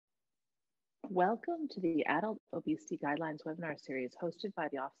Welcome to the Adult Obesity Guidelines webinar series hosted by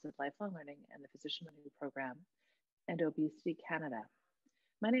the Office of Lifelong Learning and the Physician Learning Program and Obesity Canada.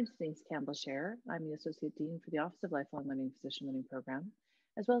 My name is Denise Campbell-Scherer. I'm the Associate Dean for the Office of Lifelong Learning and Physician Learning Program,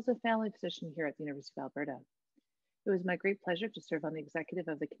 as well as a family physician here at the University of Alberta. It was my great pleasure to serve on the executive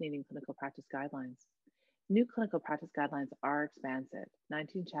of the Canadian Clinical Practice Guidelines. New clinical practice guidelines are expansive,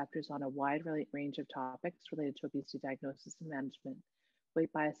 19 chapters on a wide range of topics related to obesity diagnosis and management,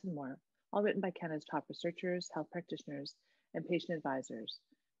 weight bias, and more, all written by Canada's top researchers, health practitioners, and patient advisors.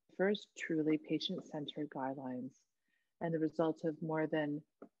 First, truly patient-centered guidelines, and the result of more than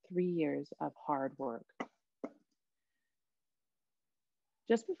 3 years of hard work.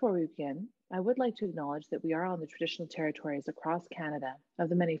 Just before we begin, I would like to acknowledge that we are on the traditional territories across Canada of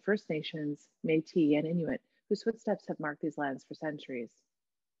the many First Nations, Métis, and Inuit, whose footsteps have marked these lands for centuries.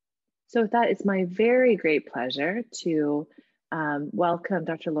 So with that, it's my very great pleasure to welcome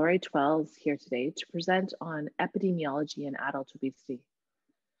Dr. Laurie Twells here today to present on epidemiology in adult obesity.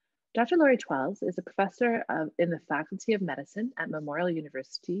 Dr. Laurie Twells is a professor in the Faculty of Medicine at Memorial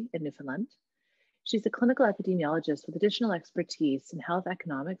University in Newfoundland. She's a clinical epidemiologist with additional expertise in health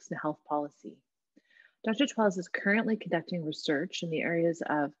economics and health policy. Dr. Twells is currently conducting research in the areas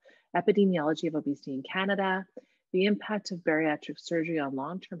of epidemiology of obesity in Canada, the impact of bariatric surgery on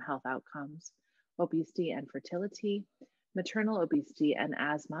long-term health outcomes, obesity and fertility, maternal obesity and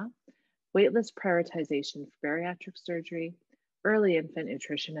asthma, waitlist prioritization for bariatric surgery, early infant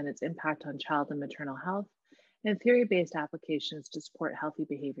nutrition and its impact on child and maternal health, and theory-based applications to support healthy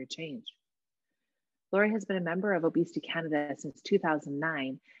behavior change. Laurie has been a member of Obesity Canada since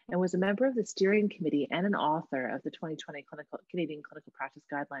 2009 and was a member of the steering committee and an author of the 2020 Canadian Clinical Practice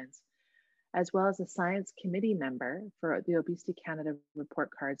Guidelines, as well as a science committee member for the Obesity Canada report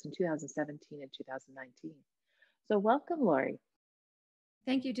cards in 2017 and 2019. So welcome, Laurie.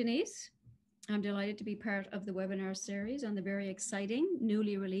 Thank you, Denise. I'm delighted to be part of the webinar series on the very exciting,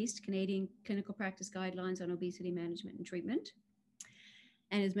 newly released Canadian Clinical Practice Guidelines on Obesity Management and Treatment.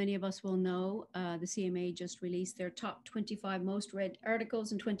 And as many of us will know, the CMA just released their top 25 most read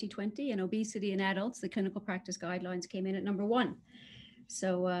articles in 2020, and obesity in adults, the clinical practice guidelines came in at #1.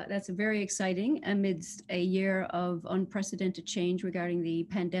 So that's very exciting amidst a year of unprecedented change regarding the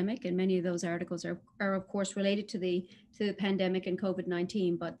pandemic. And many of those articles are of course related to the pandemic and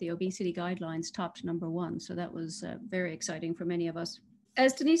COVID-19, but the obesity guidelines topped #1. So that was very exciting for many of us.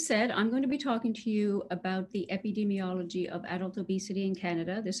 As Denise said, I'm going to be talking to you about the epidemiology of adult obesity in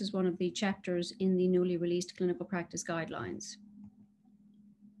Canada. This is one of the chapters in the newly released clinical practice guidelines.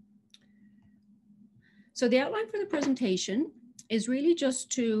 So the outline for the presentation is really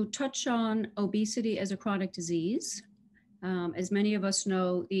just to touch on obesity as a chronic disease. As many of us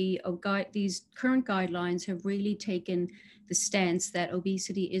know, these current guidelines have really taken the stance that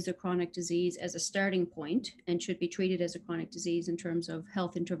obesity is a chronic disease as a starting point and should be treated as a chronic disease in terms of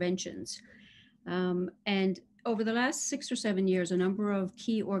health interventions. And over the last 6 or 7 years, a number of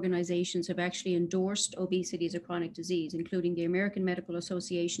key organizations have actually endorsed obesity as a chronic disease, including the American Medical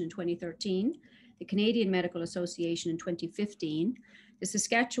Association in 2013, the Canadian Medical Association in 2015, the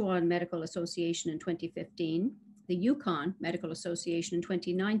Saskatchewan Medical Association in 2015, the Yukon Medical Association in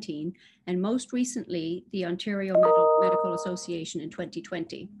 2019, and most recently, the Ontario Medical Association in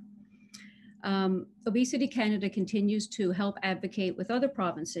 2020. Obesity Canada continues to help advocate with other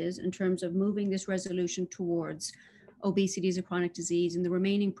provinces in terms of moving this resolution towards obesity as a chronic disease in the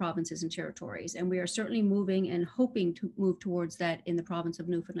remaining provinces and territories. And we are certainly moving and hoping to move towards that in the province of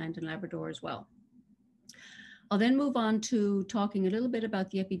Newfoundland and Labrador as well. I'll then move on to talking a little bit about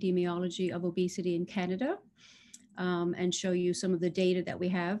the epidemiology of obesity in Canada, and show you some of the data that we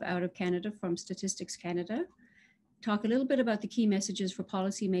have out of Canada from Statistics Canada, talk a little bit about the key messages for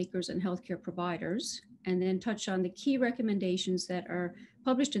policymakers and healthcare providers, and then touch on the key recommendations that are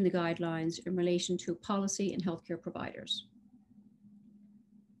published in the guidelines in relation to policy and healthcare providers.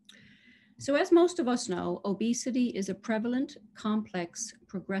 So as most of us know, obesity is a prevalent, complex,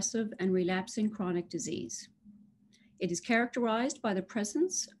 progressive, and relapsing chronic disease. It is characterized by the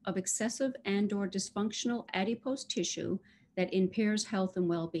presence of excessive and/or dysfunctional adipose tissue that impairs health and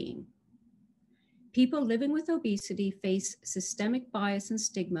well-being. People living with obesity face systemic bias and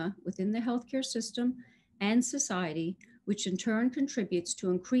stigma within the healthcare system and society, which in turn contributes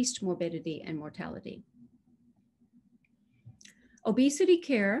to increased morbidity and mortality. Obesity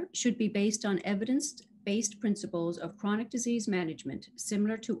care should be based on evidence-based principles of chronic disease management,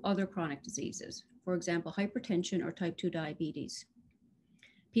 similar to other chronic diseases. For example, hypertension or type 2 diabetes.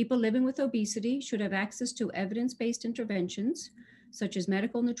 People living with obesity should have access to evidence-based interventions, such as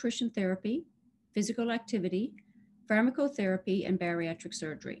medical nutrition therapy, physical activity, pharmacotherapy, and bariatric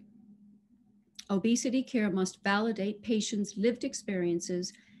surgery. Obesity care must validate patients' lived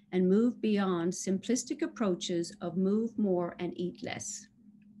experiences and move beyond simplistic approaches of move more and eat less.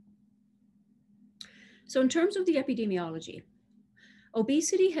 So in terms of the epidemiology,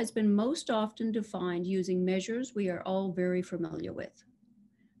 obesity has been most often defined using measures we are all very familiar with.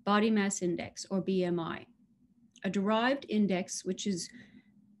 Body mass index, or BMI, a derived index which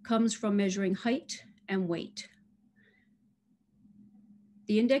comes from measuring height and weight.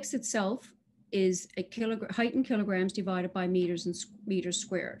 The index itself is height in kilograms divided by meters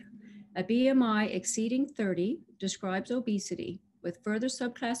squared. A BMI exceeding 30 describes obesity, with further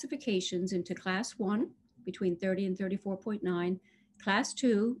subclassifications into class 1, between 30 and 34.9, class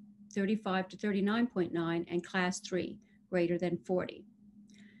 2, 35 to 39.9, and class 3, greater than 40.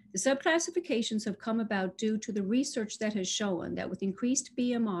 The subclassifications have come about due to the research that has shown that with increased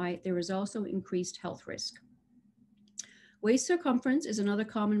BMI, there is also increased health risk. Waist circumference is another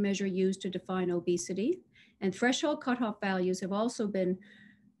common measure used to define obesity, and threshold cutoff values have also been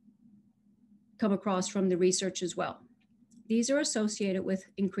come across from the research as well. These are associated with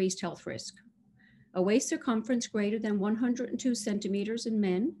increased health risk. A waist circumference greater than 102 centimeters in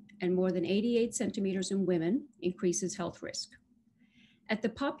men and more than 88 centimeters in women increases health risk. At the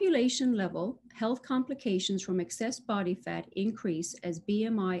population level, health complications from excess body fat increase as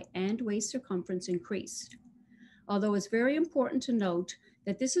BMI and waist circumference increase. Although it's very important to note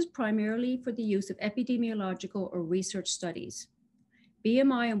that this is primarily for the use of epidemiological or research studies.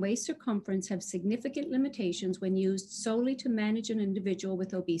 BMI and waist circumference have significant limitations when used solely to manage an individual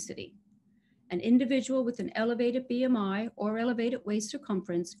with obesity. An individual with an elevated BMI or elevated waist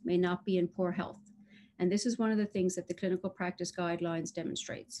circumference may not be in poor health. And this is one of the things that the clinical practice guidelines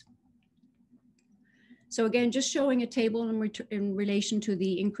demonstrates. So again, just showing a table in relation to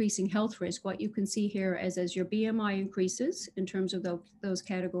the increasing health risk, what you can see here is as your BMI increases in terms of those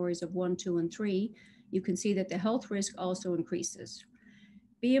categories of 1, 2, and 3, you can see that the health risk also increases.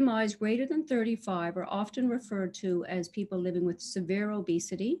 BMIs greater than 35 are often referred to as people living with severe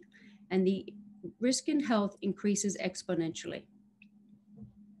obesity, and the risk in health increases exponentially.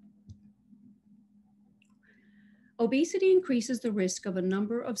 Obesity increases the risk of a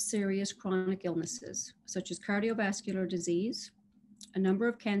number of serious chronic illnesses, such as cardiovascular disease, a number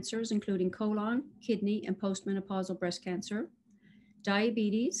of cancers, including colon, kidney, and postmenopausal breast cancer,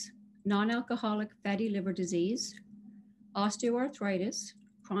 diabetes, non-alcoholic fatty liver disease, osteoarthritis,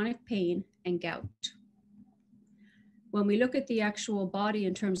 chronic pain, and gout. When we look at the actual body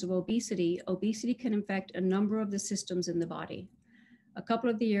in terms of obesity, obesity can affect a number of the systems in the body. A couple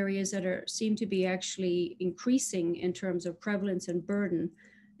of the areas that seem to be actually increasing in terms of prevalence and burden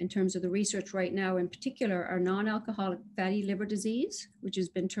in terms of the research right now in particular are non-alcoholic fatty liver disease, which has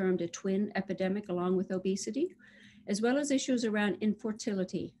been termed a twin epidemic along with obesity, as well as issues around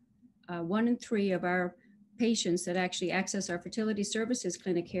infertility. 1 in 3 of our patients that actually access our fertility services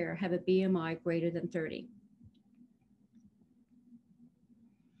clinic here have a BMI greater than 30.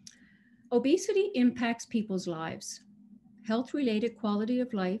 Obesity impacts people's lives. Health-related quality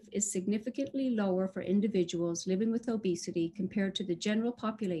of life is significantly lower for individuals living with obesity compared to the general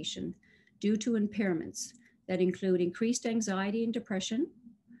population due to impairments that include increased anxiety and depression,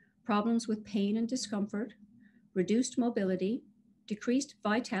 problems with pain and discomfort, reduced mobility, decreased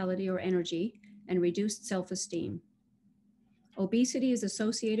vitality or energy, and reduced self-esteem. Obesity is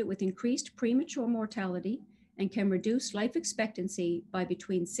associated with increased premature mortality and can reduce life expectancy by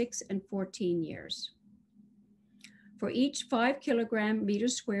between 6 and 14 years. For each 5 kilogram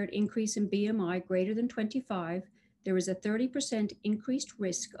meters squared increase in BMI greater than 25, there is a 30% increased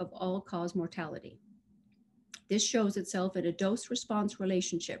risk of all-cause mortality. This shows itself in a dose-response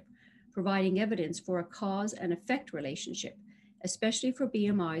relationship, providing evidence for a cause and effect relationship, especially for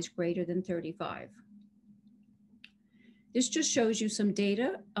BMIs greater than 35. This just shows you some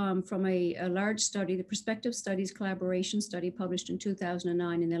data from a large study, the Prospective Studies Collaboration Study published in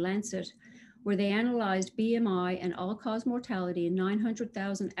 2009 in The Lancet, where they analyzed BMI and all-cause mortality in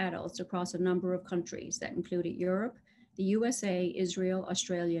 900,000 adults across a number of countries that included Europe, the USA, Israel,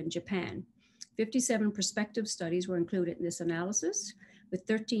 Australia, and Japan. 57 prospective studies were included in this analysis with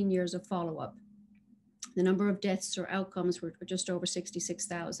 13 years of follow-up. The number of deaths or outcomes were just over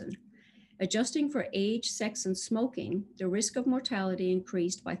 66,000. Adjusting for age, sex, and smoking, the risk of mortality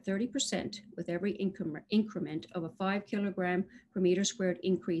increased by 30% with every increment of a 5 kilogram per meter squared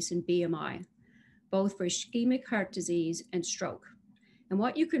increase in BMI, both for ischemic heart disease and stroke. And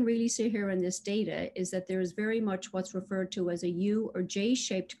what you can really see here in this data is that there is very much what's referred to as a U or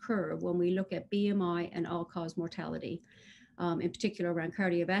J-shaped curve when we look at BMI and all-cause mortality. in particular around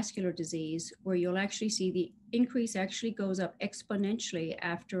cardiovascular disease, where you'll actually see the increase actually goes up exponentially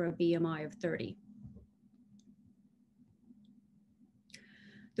after a BMI of 30.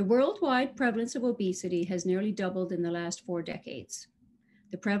 The worldwide prevalence of obesity has nearly doubled in the last 4 decades.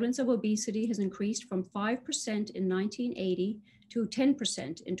 The prevalence of obesity has increased from 5% in 1980 to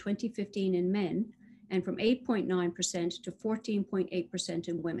 10% in 2015 in men, and from 8.9% to 14.8%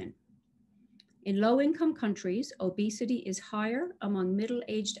 in women. In low-income countries, obesity is higher among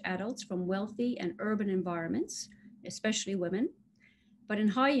middle-aged adults from wealthy and urban environments, especially women. But in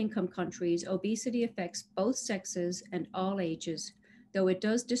high-income countries, obesity affects both sexes and all ages, though it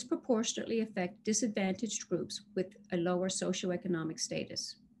does disproportionately affect disadvantaged groups with a lower socioeconomic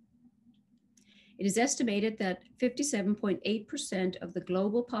status. It is estimated that 57.8% of the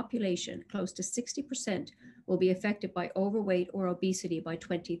global population, close to 60%, will be affected by overweight or obesity by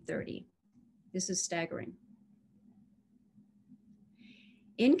 2030. This is staggering.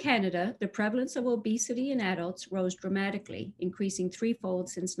 In Canada, the prevalence of obesity in adults rose dramatically, increasing threefold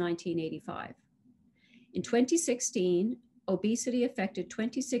since 1985. In 2016, obesity affected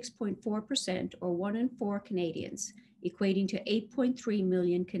 26.4%, or 1 in 4 Canadians, equating to 8.3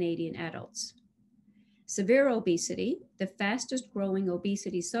 million Canadian adults. Severe obesity, the fastest growing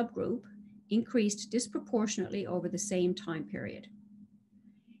obesity subgroup, increased disproportionately over the same time period.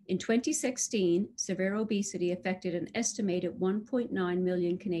 In 2016, severe obesity affected an estimated 1.9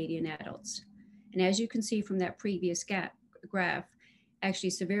 million Canadian adults. And as you can see from that previous graph, actually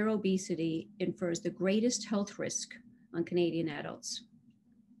severe obesity infers the greatest health risk on Canadian adults.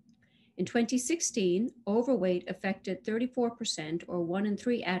 In 2016, overweight affected 34%, or 1 in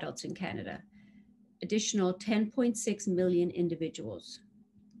 3 adults in Canada, additional 10.6 million individuals.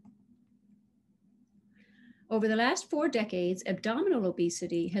 Over the last 4 decades, abdominal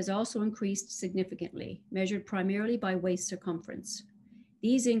obesity has also increased significantly, measured primarily by waist circumference.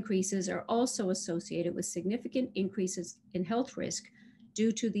 These increases are also associated with significant increases in health risk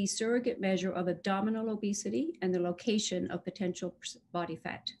due to the surrogate measure of abdominal obesity and the location of potential body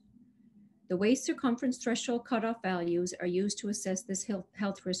fat. The waist circumference threshold cutoff values are used to assess this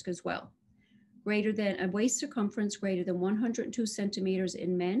health risk as well. A waist circumference greater than 102 centimeters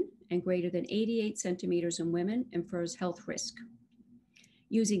in men and greater than 88 centimeters in women infers health risk.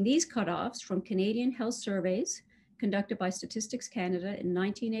 Using these cutoffs from Canadian health surveys conducted by Statistics Canada in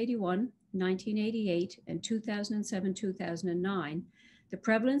 1981, 1988, and 2007-2009, the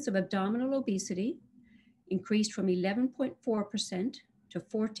prevalence of abdominal obesity increased from 11.4% to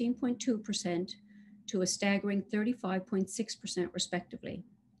 14.2% to a staggering 35.6% respectively.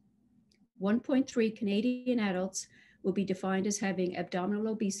 1.3 Canadian adults will be defined as having abdominal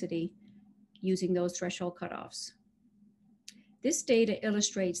obesity using those threshold cutoffs. This data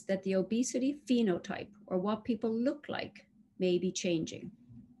illustrates that the obesity phenotype, or what people look like, may be changing.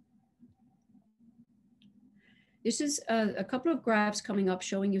 This is a couple of graphs coming up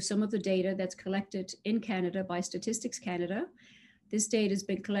showing you some of the data that's collected in Canada by Statistics Canada. This data has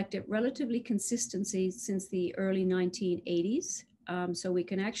been collected relatively consistently since the early 1980s. So we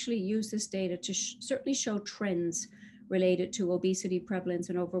can actually use this data to certainly show trends related to obesity prevalence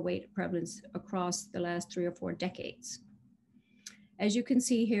and overweight prevalence across the last 3 or 4 decades. As you can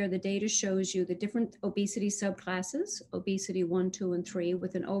see here, the data shows you the different obesity subclasses, obesity 1, 2, and 3,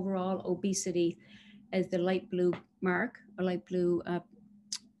 with an overall obesity as the light blue mark, or light blue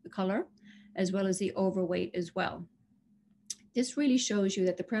color, as well as the overweight as well. This really shows you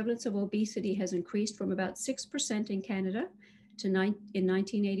that the prevalence of obesity has increased from about 6% in Canada in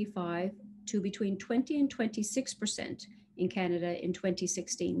 1985 to between 20 and 26% in Canada in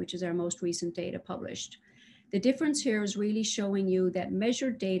 2016, which is our most recent data published. The difference here is really showing you that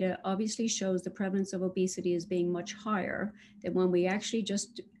measured data obviously shows the prevalence of obesity as being much higher than when we actually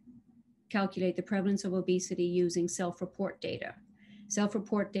just calculate the prevalence of obesity using self-report data.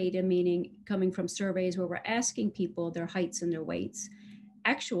 Self-report data meaning coming from surveys where we're asking people their heights and their weights.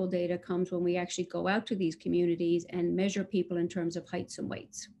 Actual data comes when we actually go out to these communities and measure people in terms of heights and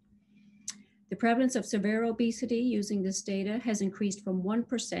weights. The prevalence of severe obesity using this data has increased from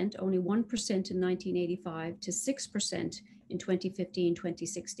 1%, only 1% in 1985, to 6% in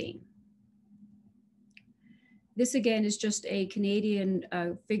 2015-2016. This again is just a Canadian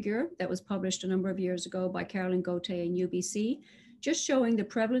figure that was published a number of years ago by Carolyn Gauthier and UBC, just showing the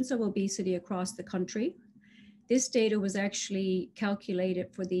prevalence of obesity across the country. This data was actually calculated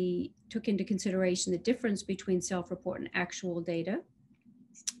took into consideration the difference between self-report and actual data,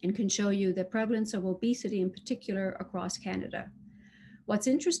 and can show you the prevalence of obesity in particular across Canada. What's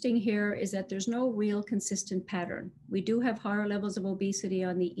interesting here is that there's no real consistent pattern. We do have higher levels of obesity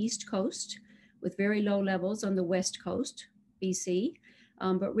on the East Coast with very low levels on the West Coast. BC.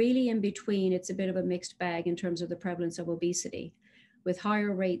 But really in between, it's a bit of a mixed bag in terms of the prevalence of obesity, with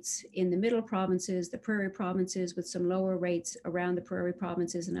higher rates in the middle provinces, the prairie provinces, with some lower rates around the prairie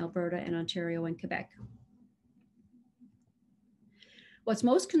provinces in Alberta and Ontario and Quebec. What's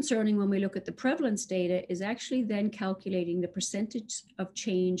most concerning when we look at the prevalence data is actually then calculating the percentage of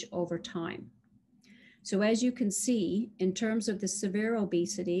change over time. So as you can see, in terms of the severe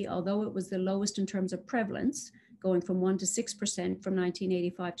obesity, although it was the lowest in terms of prevalence, going from 1 to 6% from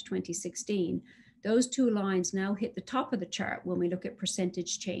 1985 to 2016, those two lines now hit the top of the chart when we look at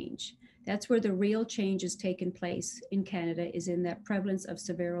percentage change. That's where the real change has taken place in Canada, is in that prevalence of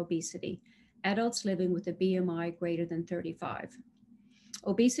severe obesity, adults living with a BMI greater than 35.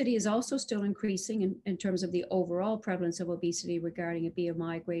 Obesity is also still increasing in terms of the overall prevalence of obesity regarding a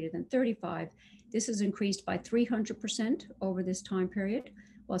BMI greater than 35. This has increased by 300% over this time period,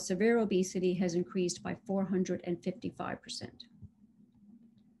 while severe obesity has increased by 455%.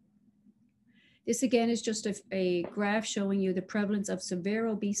 This again is just a graph showing you the prevalence of severe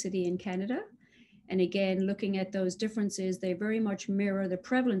obesity in Canada. And again, looking at those differences, they very much mirror the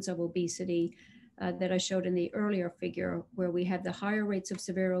prevalence of obesity that I showed in the earlier figure, where we have the higher rates of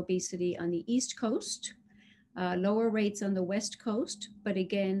severe obesity on the East Coast, lower rates on the West Coast, but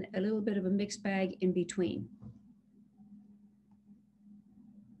again, a little bit of a mixed bag in between.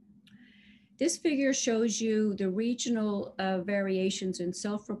 This figure shows you the regional variations in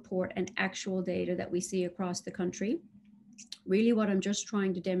self-report and actual data that we see across the country. Really what I'm just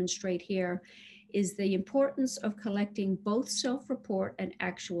trying to demonstrate here is the importance of collecting both self-report and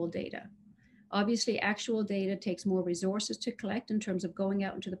actual data. Obviously, actual data takes more resources to collect in terms of going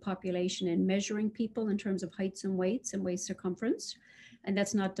out into the population and measuring people in terms of heights and weights and waist circumference. And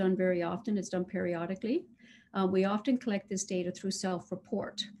that's not done very often, it's done periodically. We often collect this data through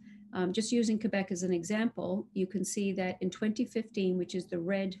self-report. Just using Quebec as an example, you can see that in 2015, which is the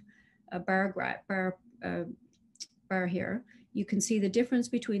red bar here, you can see the difference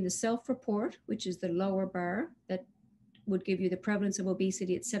between the self-report, which is the lower bar that would give you the prevalence of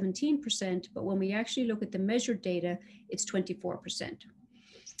obesity at 17%, but when we actually look at the measured data, it's 24%.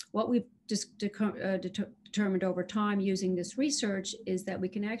 What we've just determined over time using this research is that we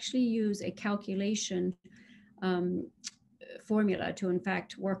can actually use a calculation formula to in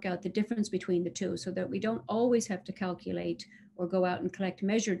fact work out the difference between the two, so that we don't always have to calculate or go out and collect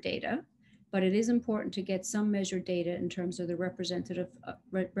measured data, but it is important to get some measured data in terms of the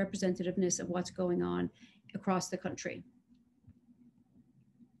representativeness of what's going on across the country.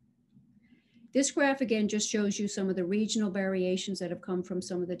 This graph again just shows you some of the regional variations that have come from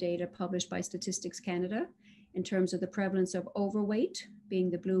some of the data published by Statistics Canada in terms of the prevalence of overweight, being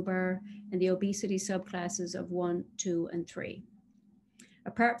the blue bar, and the obesity subclasses of 1, 2, and 3.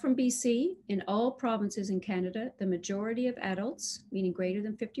 Apart from BC, in all provinces in Canada, the majority of adults, meaning greater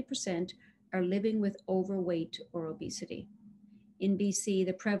than 50%, are living with overweight or obesity. In BC,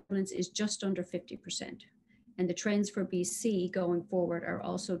 the prevalence is just under 50%. And the trends for BC going forward are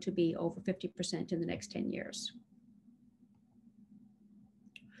also to be over 50% in the next 10 years.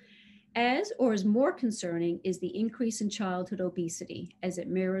 As or is more concerning is the increase in childhood obesity as it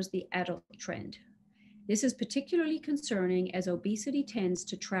mirrors the adult trend. This is particularly concerning as obesity tends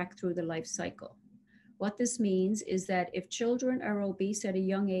to track through the life cycle. What this means is that if children are obese at a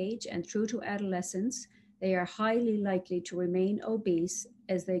young age and through to adolescence, they are highly likely to remain obese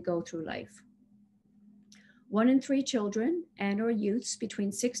as they go through life. 1 in 3 children and or youths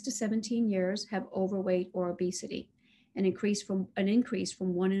between 6 to 17 years have overweight or obesity, an increase from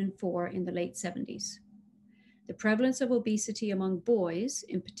 1 in 4 in the late 70s. The prevalence of obesity among boys,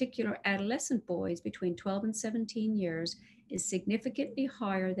 in particular adolescent boys between 12 and 17 years, is significantly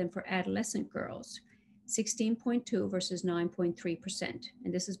higher than for adolescent girls, 16.2 versus 9.3%.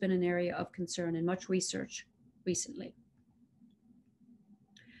 And this has been an area of concern in much research recently.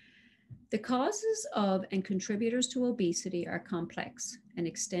 The causes of and contributors to obesity are complex and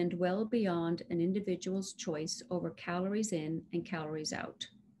extend well beyond an individual's choice over calories in and calories out.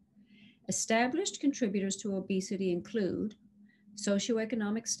 Established contributors to obesity include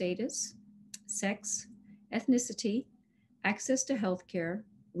socioeconomic status, sex, ethnicity, access to healthcare,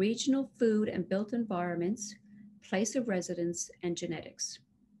 regional food and built environments, place of residence, and genetics.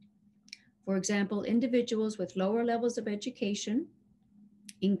 For example, individuals with lower levels of education,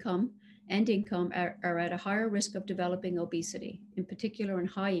 income are at a higher risk of developing obesity, in particular in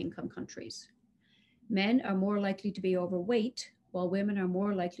high-income countries. Men are more likely to be overweight, while women are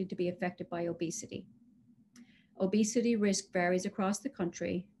more likely to be affected by obesity. Obesity risk varies across the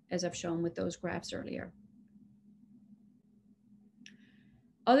country, as I've shown with those graphs earlier.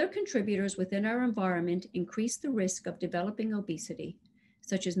 Other contributors within our environment increase the risk of developing obesity,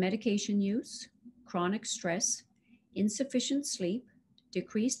 such as medication use, chronic stress, insufficient sleep,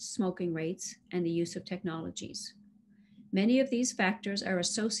 decreased smoking rates, and the use of technologies. Many of these factors are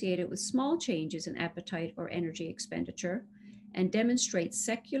associated with small changes in appetite or energy expenditure and demonstrate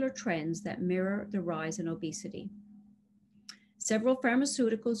secular trends that mirror the rise in obesity. Several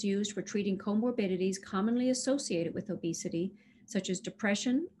pharmaceuticals used for treating comorbidities commonly associated with obesity, such as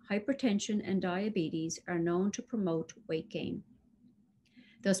depression, hypertension, and diabetes, are known to promote weight gain.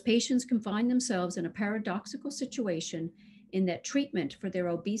 Thus, patients can find themselves in a paradoxical situation in that treatment for their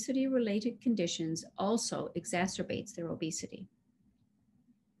obesity-related conditions also exacerbates their obesity.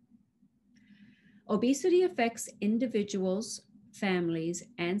 Obesity affects individuals, families,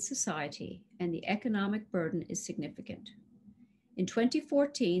 and society, and the economic burden is significant. In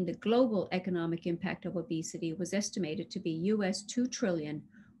 2014, the global economic impact of obesity was estimated to be US $2 trillion,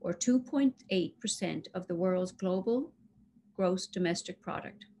 or 2.8% of the world's global gross domestic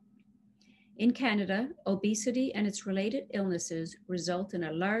product. In Canada, obesity and its related illnesses result in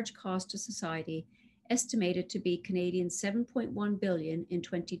a large cost to society, estimated to be Canadian $7.1 billion in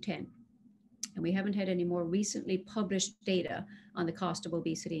 2010. And we haven't had any more recently published data on the cost of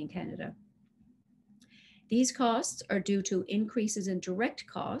obesity in Canada. These costs are due to increases in direct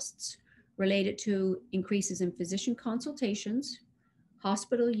costs related to increases in physician consultations,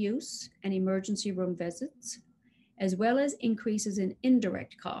 hospital use, and emergency room visits, as well as increases in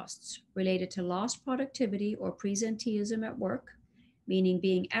indirect costs related to lost productivity or presenteeism at work, meaning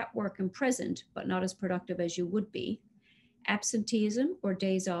being at work and present, but not as productive as you would be, absenteeism or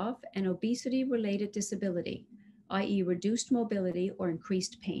days off, and obesity-related disability, i.e. reduced mobility or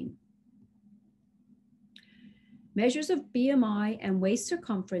increased pain. Measures of BMI and waist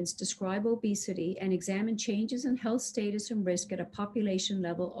circumference describe obesity and examine changes in health status and risk at a population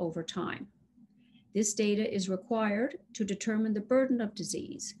level over time. This data is required to determine the burden of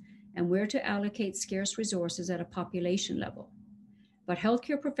disease and where to allocate scarce resources at a population level. But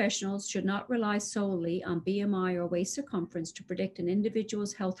healthcare professionals should not rely solely on BMI or waist circumference to predict an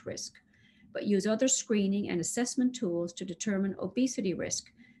individual's health risk, but use other screening and assessment tools to determine obesity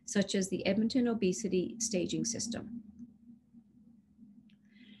risk, such as the Edmonton Obesity Staging System.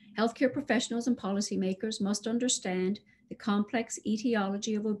 Healthcare professionals and policymakers must understand the complex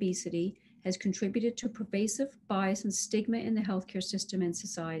etiology of obesity has contributed to pervasive bias and stigma in the healthcare system and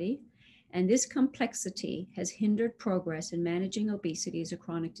society, and this complexity has hindered progress in managing obesity as a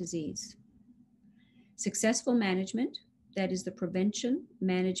chronic disease. Successful management, that is the prevention,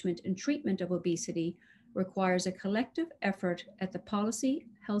 management, and treatment of obesity, requires a collective effort at the policy,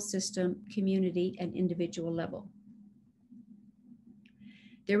 health system, community, and individual level.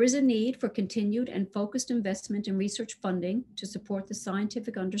 There is a need for continued and focused investment in research funding to support the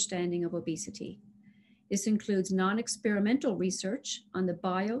scientific understanding of obesity. This includes non-experimental research on the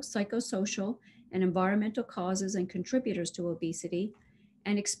bio-psychosocial and environmental causes and contributors to obesity,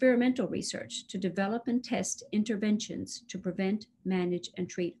 and experimental research to develop and test interventions to prevent, manage, and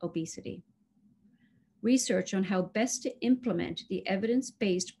treat obesity. Research on how best to implement the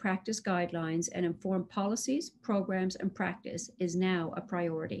evidence-based practice guidelines and inform policies, programs, and practice is now a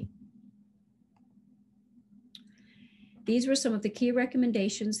priority. These were some of the key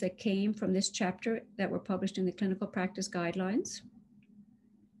recommendations that came from this chapter that were published in the Clinical Practice Guidelines.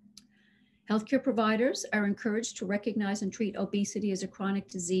 Healthcare providers are encouraged to recognize and treat obesity as a chronic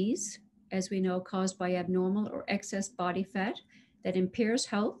disease, as we know, caused by abnormal or excess body fat that impairs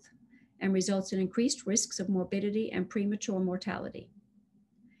health and results in increased risks of morbidity and premature mortality.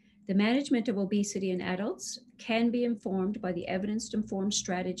 The management of obesity in adults can be informed by the evidence-informed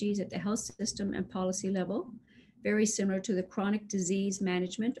strategies at the health system and policy level, very similar to the chronic disease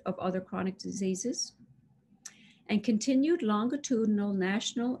management of other chronic diseases. And continued longitudinal,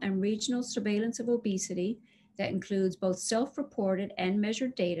 national, and regional surveillance of obesity that includes both self-reported and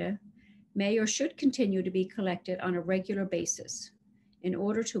measured data may or should continue to be collected on a regular basis in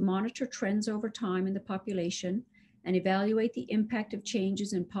order to monitor trends over time in the population and evaluate the impact of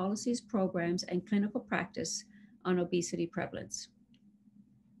changes in policies, programs, and clinical practice on obesity prevalence.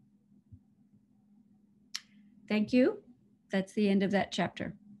 Thank you. That's the end of that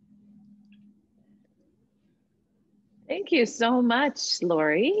chapter. Thank you so much,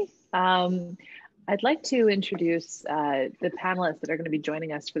 Laurie. I'd like to introduce the panelists that are going to be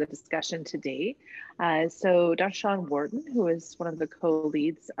joining us for the discussion today. So Dr. Sean Wharton, who is one of the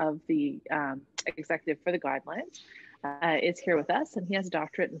co-leads of the executive for the guidelines, is here with us, and he has a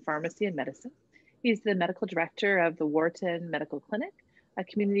doctorate in pharmacy and medicine. He's the medical director of the Wharton Medical Clinic, a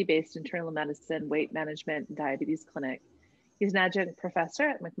community-based internal medicine, weight management, and diabetes clinic. He's an adjunct professor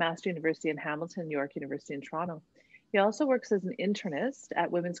at McMaster University in Hamilton, York University in Toronto. He also works as an internist at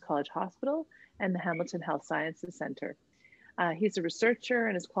Women's College Hospital and the Hamilton Health Sciences Center. He's a researcher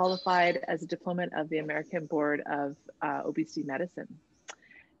and is qualified as a diplomate of the American Board of Obesity Medicine.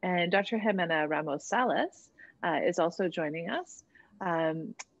 And Dr. Jimena Ramos Salas is also joining us.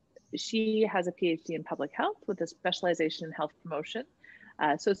 She has a PhD in public health with a specialization in health promotion,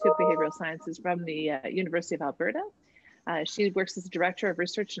 socio-behavioral sciences from the University of Alberta. She works as Director of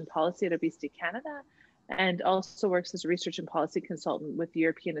Research and Policy at Obesity Canada, and also works as a research and policy consultant with the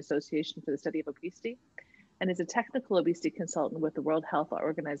European Association for the Study of Obesity, and is a technical obesity consultant with the World Health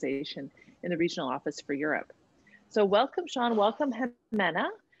Organization in the Regional Office for Europe. So welcome, Sean, welcome, Jimena.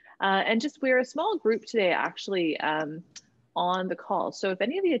 And we're a small group today, actually, on the call. So if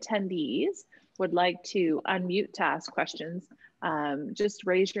any of the attendees would like to unmute to ask questions, just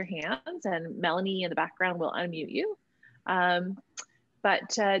raise your hands and Melanie in the background will unmute you.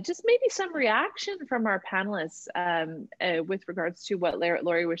 But just maybe some reaction from our panelists with regards to what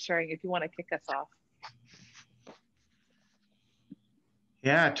Laurie was sharing, if you want to kick us off.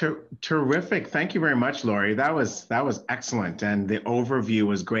 Yeah, terrific. Thank you very much, Laurie. That was excellent, and the overview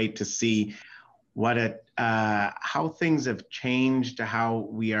was great to see what how things have changed, how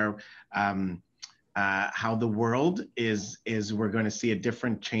we are, how the world is. We're going to see a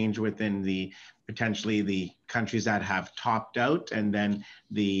different change within the potentially the countries that have topped out, and then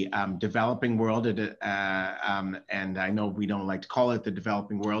the developing world. And I know we don't like to call it the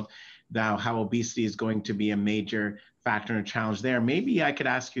developing world. Now, how obesity is going to be a major factor and challenge there. Maybe I could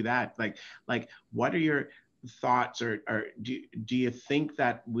ask you that, like what are your thoughts, or do you think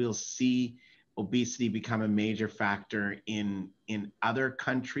that we'll see obesity become a major factor in other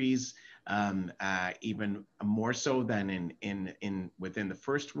countries, even more so than within the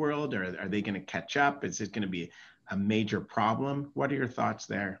first world, or are they going to catch up? Is it going to be a major problem? What are your thoughts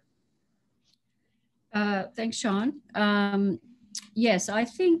there? Thanks, Sean. Yes, I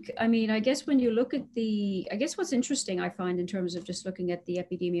guess when you look at what's interesting, I find, in terms of just looking at the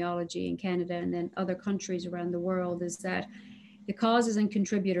epidemiology in Canada and then other countries around the world, is that the causes and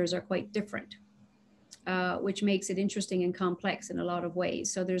contributors are quite different, which makes it interesting and complex in a lot of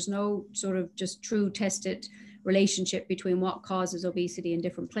ways. So there's no sort of just true tested relationship between what causes obesity in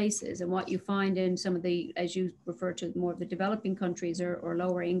different places. And what you find in some of the, as you refer to, more of the developing countries or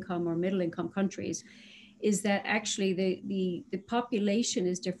lower income or middle income countries, is that actually the population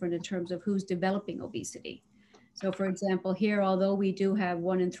is different in terms of who's developing obesity. So for example, here, although we do have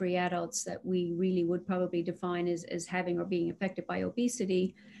 1 in 3 adults that we really would probably define as having or being affected by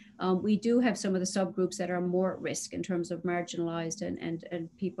obesity, we do have some of the subgroups that are more at risk in terms of marginalized and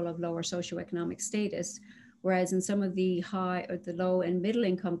people of lower socioeconomic status. Whereas in some of the high or the low and middle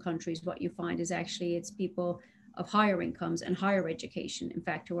income countries, what you find is actually it's people of higher incomes and higher education, in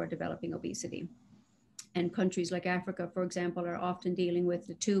fact, who are developing obesity. And countries like Africa, for example, are often dealing with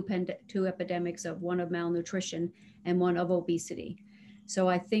the two epidemics of one of malnutrition and one of obesity. So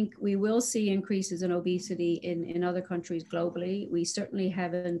I think we will see increases in obesity in other countries globally. We certainly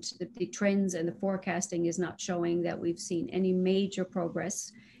haven't, the trends and the forecasting is not showing that we've seen any major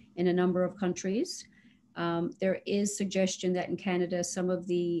progress in a number of countries. There is suggestion that in Canada, some of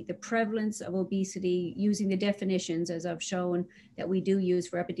the prevalence of obesity, using the definitions as I've shown that we do use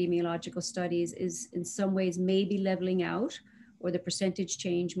for epidemiological studies, is in some ways maybe leveling out, or the percentage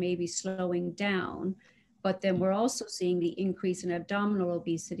change may be slowing down. But then we're also seeing the increase in abdominal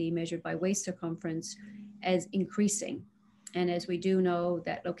obesity measured by waist circumference as increasing. And as we do know,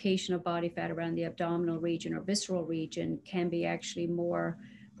 that location of body fat around the abdominal region or visceral region can be actually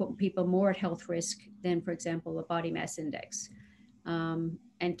put people more at health risk than, for example, the body mass index. And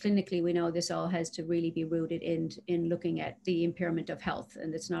clinically, we know this all has to really be rooted in looking at the impairment of health,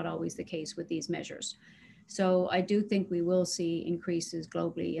 and it's not always the case with these measures. So I do think we will see increases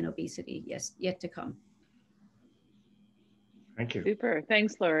globally in obesity, yes, yet to come. Thank you. Super,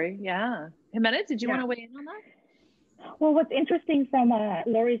 thanks, Laurie. Yeah. Jimena, did you want to weigh in on that? Well, what's interesting from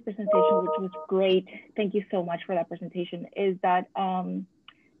Laurie's presentation, which was great, thank you so much for that presentation, is that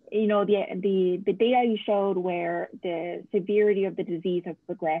you know, the data you showed where the severity of the disease has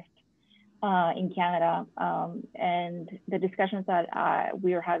progressed in Canada, and the discussions that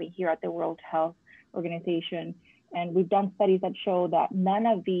we are having here at the World Health Organization, and we've done studies that show that none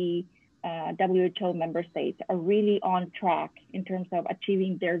of the WHO member states are really on track in terms of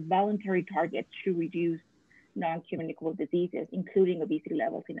achieving their voluntary targets to reduce non-communicable diseases, including obesity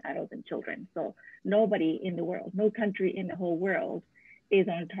levels in adults and children. So nobody in the world, no country in the whole world is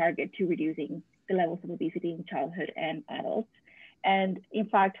on target to reducing the levels of obesity in childhood and adults. And in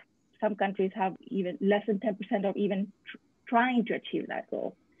fact, some countries have even less than 10% of even trying to achieve that goal.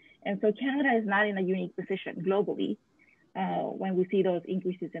 And so Canada is not in a unique position globally when we see those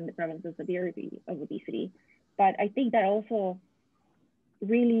increases in the prevalence and severity of obesity. But I think that also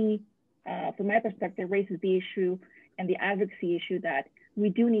really, from my perspective, raises the issue and the advocacy issue that we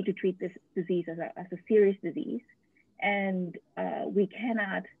do need to treat this disease as a serious disease. And we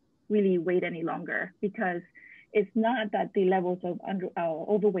cannot really wait any longer, because it's not that the levels of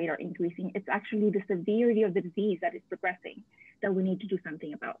overweight are increasing. It's actually the severity of the disease that is progressing that we need to do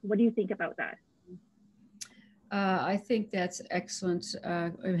something about. What do you think about that? I think that's excellent,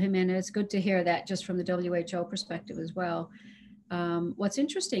 Jimena. It's good to hear that just from the WHO perspective as well. What's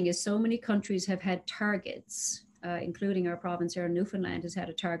interesting is so many countries have had targets, including our province here in Newfoundland has had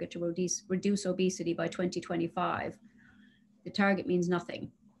a target to reduce obesity by 2025. The target means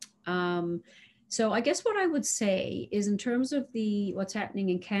nothing. So I guess what I would say is, in terms of what's happening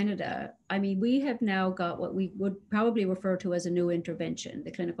in Canada, I mean, we have now got what we would probably refer to as a new intervention,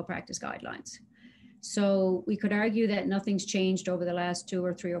 the clinical practice guidelines. So we could argue that nothing's changed over the last 2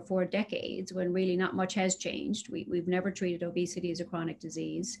 or 3 or 4 decades, when really not much has changed. We've never treated obesity as a chronic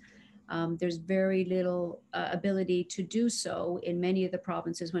disease. There's very little ability to do so in many of the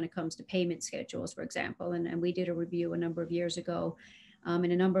provinces when it comes to payment schedules, for example. And we did a review a number of years ago.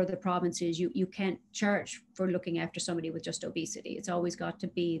 In a number of the provinces, you can't charge for looking after somebody with just obesity. It's always got to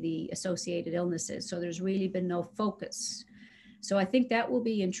be the associated illnesses. So there's really been no focus. So I think that will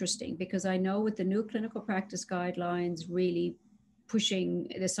be interesting, because I know with the new clinical practice guidelines really pushing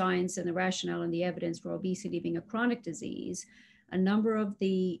the science and the rationale and the evidence for obesity being a chronic disease, a number of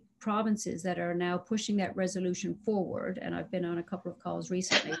the provinces that are now pushing that resolution forward, and I've been on a couple of calls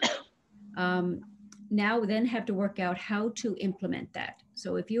recently, now then have to work out how to implement that.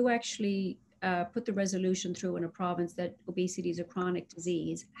 So if you actually put the resolution through in a province that obesity is a chronic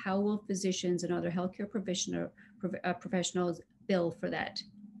disease, how will physicians and other healthcare professionals bill for that?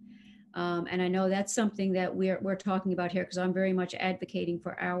 And I know that's something that we're talking about here, because I'm very much advocating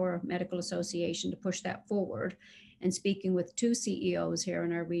for our medical association to push that forward, and speaking with 2 CEOs here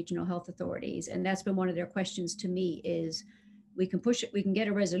in our regional health authorities. And that's been one of their questions to me is, we can push it, we can get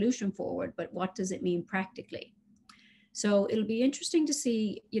a resolution forward, but what does it mean practically? So it'll be interesting to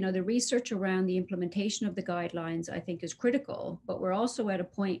see, the research around the implementation of the guidelines, I think, is critical, but we're also at a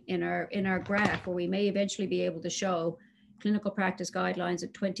point in our graph where we may eventually be able to show clinical practice guidelines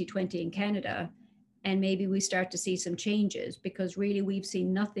of 2020 in Canada, and maybe we start to see some changes, because really we've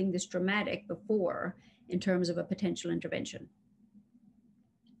seen nothing this dramatic before in terms of a potential intervention.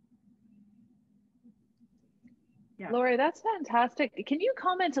 Yeah. Laurie, that's fantastic. Can you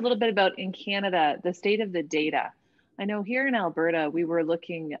comment a little bit about, in Canada, the state of the data? I know here in Alberta, we were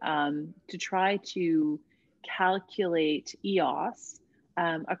looking to try to calculate EOS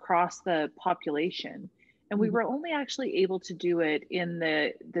across the population. And we were only actually able to do it in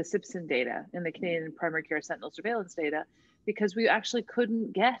the CIPSEN data, in the Canadian Primary Care Sentinel Surveillance data, because we actually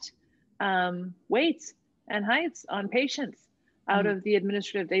couldn't get weights and heights on patients out of the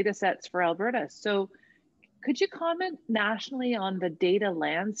administrative data sets for Alberta. So could you comment nationally on the data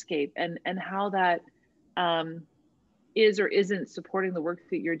landscape and how that is or isn't supporting the work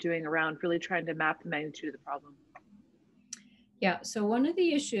that you're doing around really trying to map the magnitude of the problem? Yeah, so one of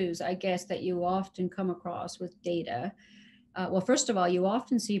the issues, I guess, that you often come across with data, well, first of all, you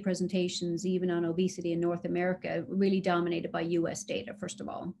often see presentations even on obesity in North America really dominated by US data, first of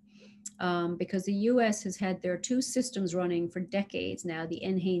all. Because the US has had their 2 systems running for decades now, the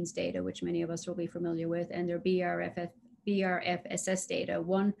NHANES data, which many of us will be familiar with, and their BRFSS data.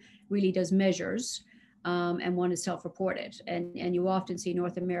 One really does measures, and one is self-reported. And you often see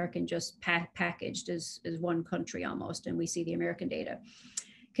North American just packaged as one country almost, and we see the American data.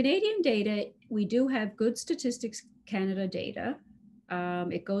 Canadian data, we do have good Statistics Canada data.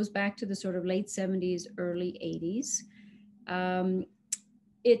 It goes back to the sort of late 70s, early 80s.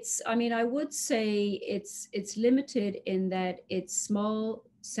 I would say it's limited in that it's small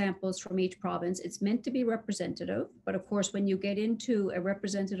samples from each province. It's meant to be representative, but of course, when you get into a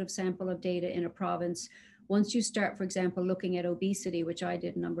representative sample of data in a province, once you start, for example, looking at obesity, which I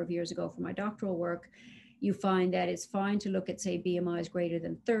did a number of years ago for my doctoral work, you find that it's fine to look at, say, BMIs greater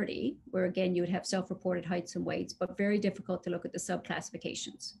than 30, where again, you would have self-reported heights and weights, but very difficult to look at the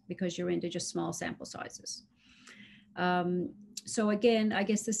subclassifications because you're into just small sample sizes. So again, I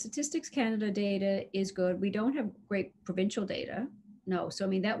guess the Statistics Canada data is good. We don't have great provincial data, no. So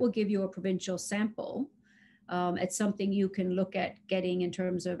that will give you a provincial sample. It's something you can look at getting in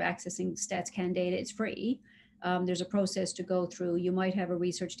terms of accessing StatsCan data. It's free. There's a process to go through. You might have a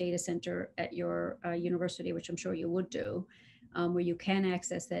research data center at your university, which I'm sure you would do. where you can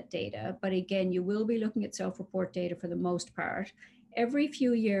access that data. But again, you will be looking at self-report data for the most part. Every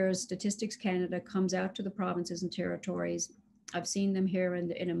few years, Statistics Canada comes out to the provinces and territories. I've seen them here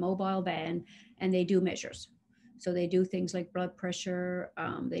in a mobile van, and they do measures. So they do things like blood pressure,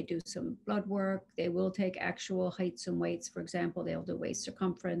 they do some blood work, they will take actual heights and weights, for example, they'll do waist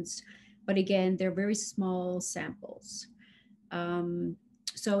circumference. But again, they're very small samples.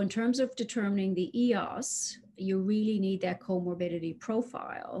 So in terms of determining the EOS, you really need that comorbidity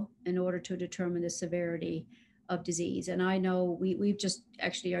profile in order to determine the severity of disease. And I know we've just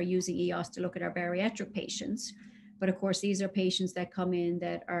actually are using EOS to look at our bariatric patients. But of course, these are patients that come in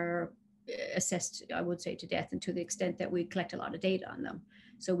that are assessed, I would say, to death, and to the extent that we collect a lot of data on them.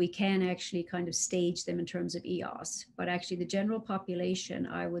 So we can actually kind of stage them in terms of EOS. But actually the general population,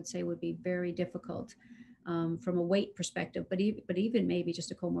 I would say, would be very difficult from a weight perspective, but even maybe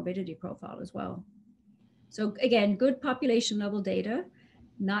just a comorbidity profile as well. So again, good population level data,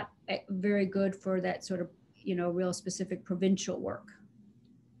 not very good for that sort of, real specific provincial work.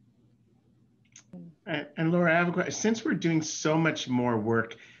 And Laura, I have a question. Since we're doing so much more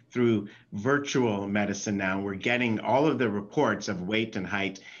work through virtual medicine now, we're getting all of the reports of weight and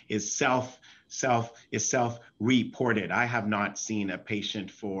height is self-reported. I have not seen a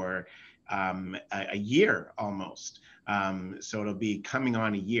patient for a year almost. So it'll be coming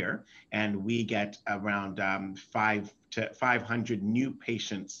on a year, and we get around 500 new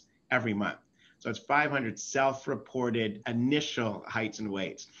patients every month. So it's 500 self-reported initial heights and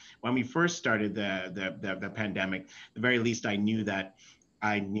weights. When we first started the pandemic, the very least I knew that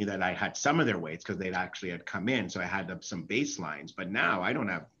I had some of their weights because they'd actually had come in. So I had some baselines, but now I don't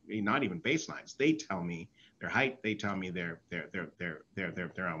have, not even baselines. They tell me their height, they tell me their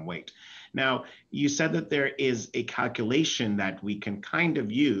own weight. Now, you said that there is a calculation that we can kind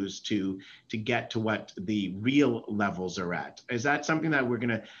of use to get to what the real levels are at. Is that something that we're going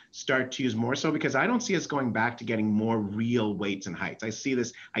to start to use more so? Because I don't see us going back to getting more real weights and heights. I see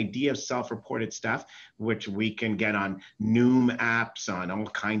this idea of self-reported stuff, which we can get on Noom apps, on all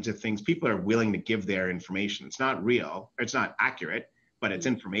kinds of things. People are willing to give their information. It's not real, it's not accurate, but it's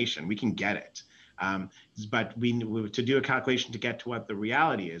information. We can get it. But to do a calculation to get to what the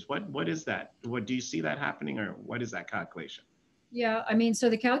reality is, what is that? What do you see that happening, or what is that calculation? Yeah, I mean, so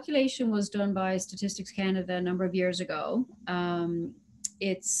the calculation was done by Statistics Canada a number of years ago.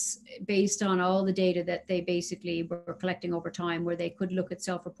 It's based on all the data that they basically were collecting over time, where they could look at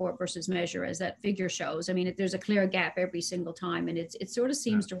self-report versus measure, as that figure shows. I mean, there's a clear gap every single time, and it sort of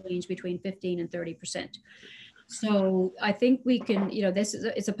seems to range between 15 and 30%. So I think we can,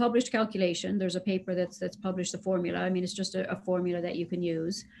 it's a published calculation. There's a paper that's published the formula. I mean, it's just a formula that you can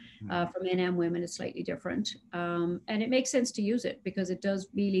use. For men and women, it's slightly different. And it makes sense to use it because it does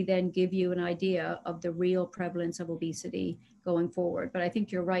really then give you an idea of the real prevalence of obesity going forward. But I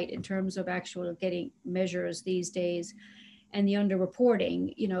think you're right in terms of actual getting measures these days. And the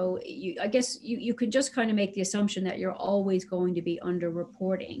underreporting, I guess you could just kind of make the assumption that you're always going to be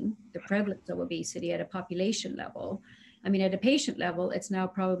underreporting the prevalence of obesity at a population level. I mean, at a patient level, it's now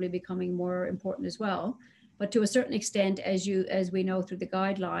probably becoming more important as well. But to a certain extent, as we know through the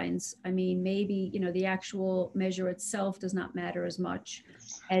guidelines, I mean, maybe, the actual measure itself does not matter as much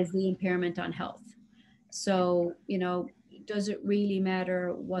as the impairment on health. So, does it really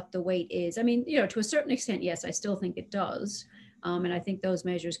matter what the weight is? I mean, to a certain extent, yes, I still think it does. And I think those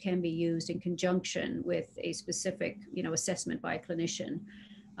measures can be used in conjunction with a specific, assessment by a clinician.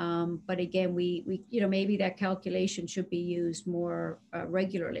 But again, we maybe that calculation should be used more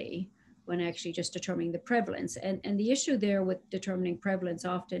regularly when actually just determining the prevalence. And the issue there with determining prevalence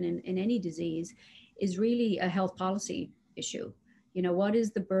often in any disease is really a health policy issue. What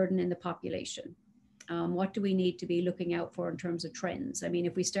is the burden in the population? What do we need to be looking out for in terms of trends? I mean,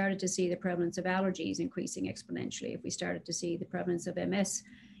 if we started to see the prevalence of allergies increasing exponentially, if we started to see the prevalence of MS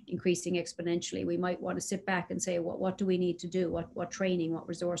increasing exponentially, we might want to sit back and say, what do we need to do? What training, what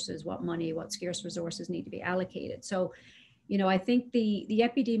resources, what money, what scarce resources need to be allocated? So, I think the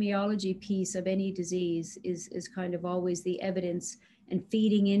epidemiology piece of any disease is kind of always the evidence and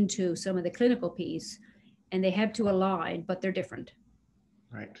feeding into some of the clinical piece, and they have to align, but they're different.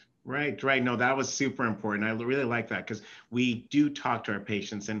 Right. No, that was super important. I really like that because we do talk to our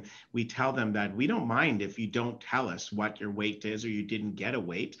patients and we tell them that we don't mind if you don't tell us what your weight is or you didn't get a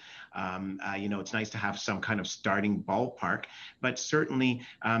weight. It's nice to have some kind of starting ballpark, but certainly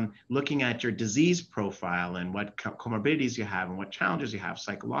looking at your disease profile and what comorbidities you have and what challenges you have,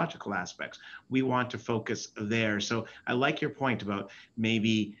 psychological aspects, we want to focus there. So I like your point about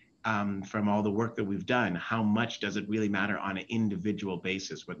maybe from all the work that we've done, how much does it really matter on an individual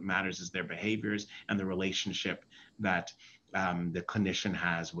basis? What matters is their behaviors and the relationship that the clinician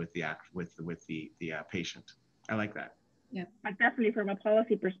has with the patient. I like that. Yeah, but definitely from a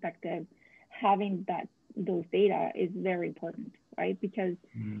policy perspective, having those data is very important, right? Because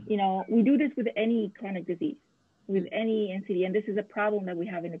you know, we do this with any chronic disease, with any NCD, and this is a problem that we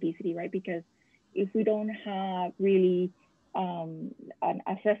have in obesity, right? Because if we don't have really an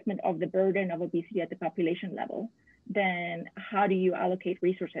assessment of the burden of obesity at the population level, then how do you allocate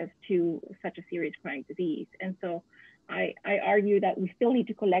resources to such a serious chronic disease? And so I argue that we still need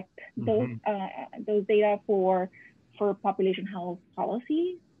to collect those data for population health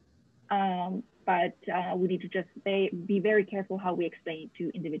policy, but we need to just be very careful how we explain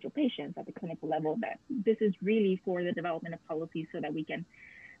to individual patients at the clinical level that this is really for the development of policy so that we can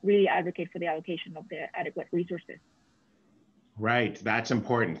really advocate for the allocation of the adequate resources. Right, that's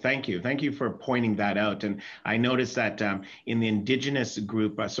important. Thank you. Thank you for pointing that out. And I noticed that in the Indigenous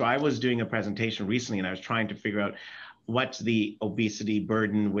group, so I was doing a presentation recently and I was trying to figure out what's the obesity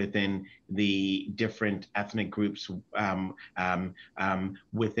burden within the different ethnic groups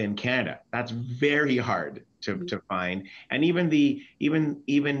within Canada. That's very hard to find. And even the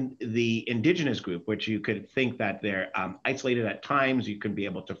Indigenous group, which you could think that they're isolated at times, you could be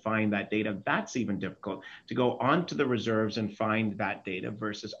able to find that data. That's even difficult to go onto the reserves and find that data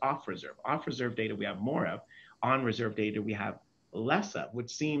versus off-reserve. Off-reserve data we have more of, on-reserve data we have less of,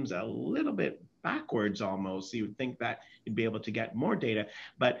 which seems a little bit backwards almost. You would think that you'd be able to get more data,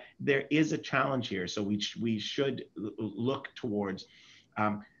 but there is a challenge here. So we should look towards,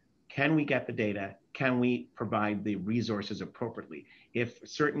 can we get the data? Can we provide the resources appropriately? If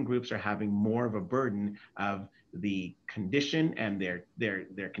certain groups are having more of a burden of the condition and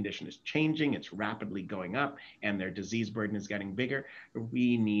their condition is changing, it's rapidly going up, and their disease burden is getting bigger,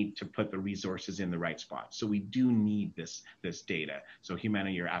 we need to put the resources in the right spot. So we do need this data. So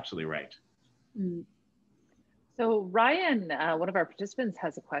Jimena, you're absolutely right. Mm. So Ryan, one of our participants,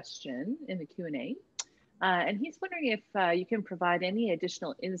 has a question in the Q&A. And he's wondering if you can provide any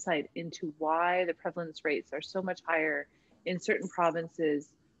additional insight into why the prevalence rates are so much higher in certain provinces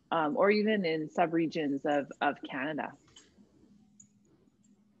or even in subregions of Canada.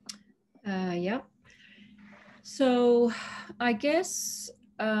 Yeah. So I guess,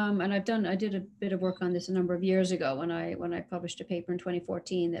 and I did a bit of work on this a number of years ago when I published a paper in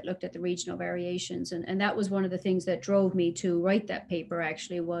 2014 that looked at the regional variations. And that was one of the things that drove me to write that paper,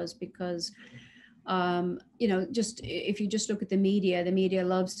 actually, was because you know, just if you just look at the media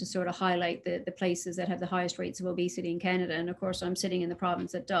loves to sort of highlight the places that have the highest rates of obesity in Canada. And of course, I'm sitting in the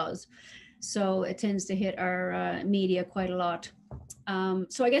province that does. So it tends to hit our media quite a lot.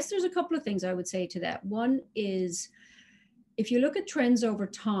 So I guess there's a couple of things I would say to that. One is, if you look at trends over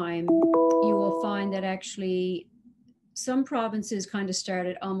time, you will find that actually some provinces kind of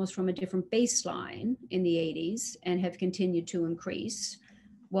started almost from a different baseline in the 80s and have continued to increase.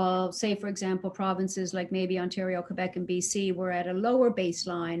 Well, say, for example, provinces like maybe Ontario, Quebec, and BC were at a lower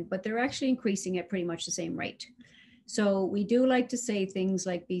baseline, but they're actually increasing at pretty much the same rate. So we do like to say things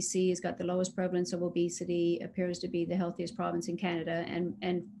like BC has got the lowest prevalence of obesity, appears to be the healthiest province in Canada,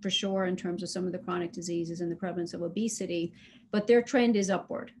 and for sure in terms of some of the chronic diseases and the prevalence of obesity, but their trend is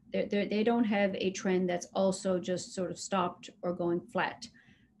upward. They don't have a trend that's also just sort of stopped or going flat.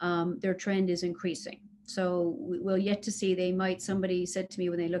 Their trend is increasing. So we'll yet to see, somebody said to me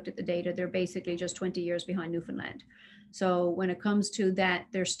when they looked at the data, they're basically just 20 years behind Newfoundland. So when it comes to that,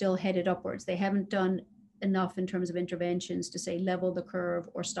 they're still headed upwards. They haven't done enough in terms of interventions to say level the curve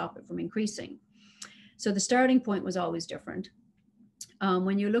or stop it from increasing. So the starting point was always different.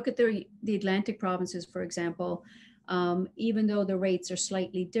 When you look at the Atlantic provinces, for example, even though the rates are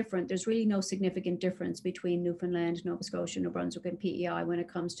slightly different, there's really no significant difference between Newfoundland, Nova Scotia, New Brunswick, and PEI when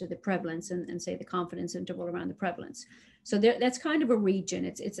it comes to the prevalence and say the confidence interval around the prevalence. So that's kind of a region.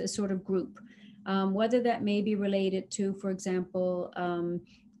 It's a sort of group. Whether that may be related to, for example,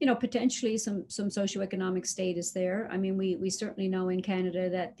 you know, potentially some socioeconomic status there. I mean, we certainly know in Canada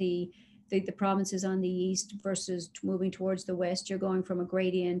that the provinces on the east versus moving towards the west, you're going from a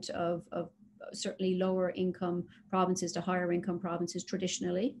gradient of certainly lower income provinces to higher income provinces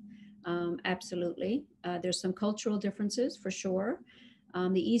traditionally. Absolutely. There's some cultural differences for sure.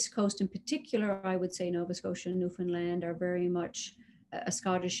 The East Coast in particular, I would say Nova Scotia and Newfoundland are very much a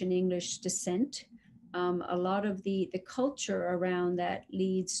Scottish and English descent. A lot of the culture around that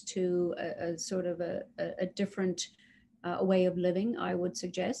leads to a sort of a different way of living, I would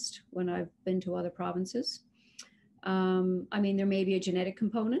suggest, when I've been to other provinces. I mean, there may be a genetic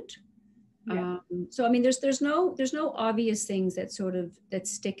component. Yeah. So I mean, there's no obvious things that that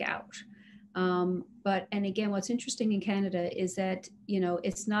stick out. But and again, what's interesting in Canada is that, you know,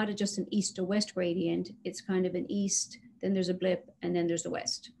 it's not just an east to west gradient. It's kind of an east then there's a blip, and then there's the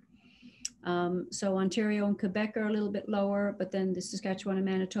West. So Ontario and Quebec are a little bit lower, but then the Saskatchewan and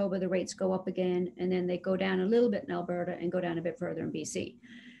Manitoba, the rates go up again, and then they go down a little bit in Alberta and go down a bit further in BC.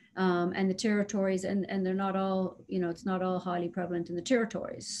 And the territories, and they're not all, it's not all highly prevalent in the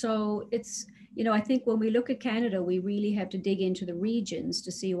territories. So it's, I think when we look at Canada, we really have to dig into the regions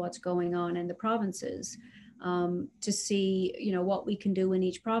to see what's going on in the provinces, to see, what we can do in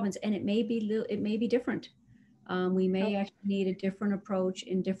each province. And it may be different. We may actually need a different approach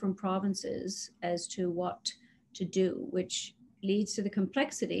in different provinces as to what to do, which leads to the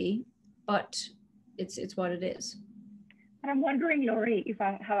complexity, but it's what it is. And I'm wondering, Laurie, if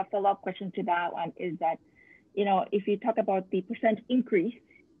I have a follow-up question to that one, is that, if you talk about the percent increase,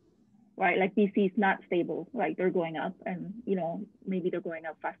 right, like BC is not stable, right? They're going up, and, maybe they're going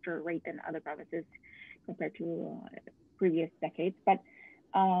up faster rate than other provinces compared to previous decades. But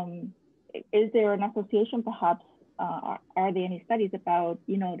is there an association perhaps, are there any studies about,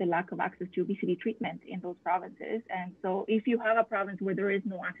 the lack of access to obesity treatment in those provinces? And so if you have a province where there is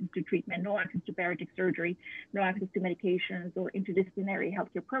no access to treatment, no access to bariatric surgery, no access to medications or interdisciplinary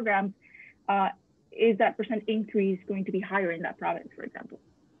healthcare programs, is that percent increase going to be higher in that province, for example?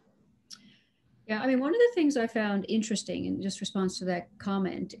 Yeah, I mean, one of the things I found interesting in just response to that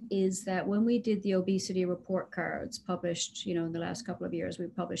comment is that when we did the obesity report cards published, in the last couple of years,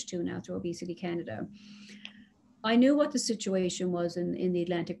 we've published 2 now through Obesity Canada. I knew what the situation was in the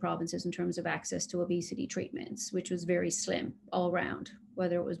Atlantic provinces in terms of access to obesity treatments, which was very slim all around,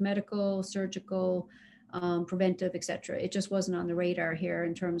 whether it was medical, surgical, preventive, et cetera. It just wasn't on the radar here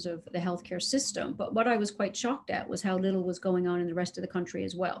in terms of the healthcare system. But what I was quite shocked at was how little was going on in the rest of the country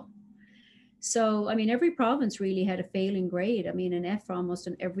as well. So, I mean, every province really had a failing grade. I mean, an F almost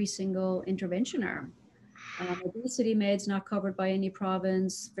in every single intervention arm. Obesity meds not covered by any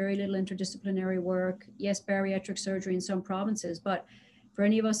province, very little interdisciplinary work. Yes, bariatric surgery in some provinces, but for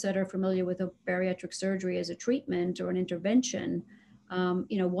any of us that are familiar with a bariatric surgery as a treatment or an intervention,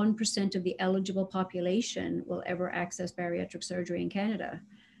 1% of the eligible population will ever access bariatric surgery in Canada.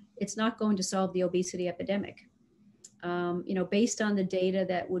 It's not going to solve the obesity epidemic. Based on the data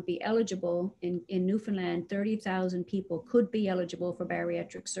that would be eligible in Newfoundland, 30,000 people could be eligible for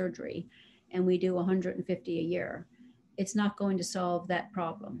bariatric surgery, and we do 150 a year. It's not going to solve that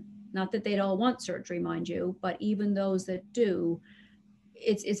problem. Not that they'd all want surgery, mind you, but even those that do,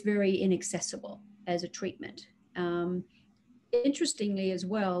 it's very inaccessible as a treatment. Interestingly as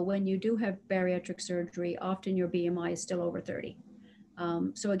well, when you do have bariatric surgery, often your BMI is still over 30.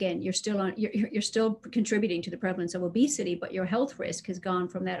 So again, you're still contributing to the prevalence of obesity, but your health risk has gone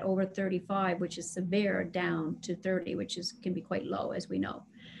from that over 35, which is severe, down to 30, which can be quite low, as we know.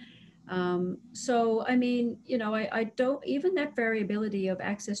 So, I mean, I don't, even that variability of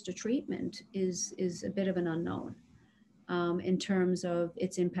access to treatment is a bit of an unknown in terms of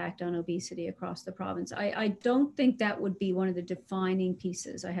its impact on obesity across the province. I don't think that would be one of the defining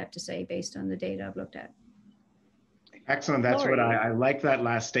pieces, I have to say, based on the data I've looked at. Excellent. That's Laurie. what I like that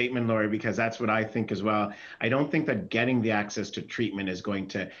last statement, Laurie, because that's what I think as well. I don't think that getting the access to treatment is going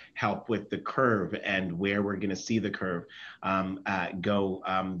to help with the curve and where we're going to see the curve go,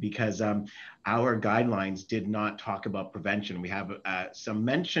 because our guidelines did not talk about prevention. We have some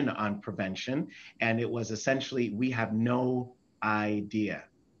mention on prevention, and it was essentially, we have no idea.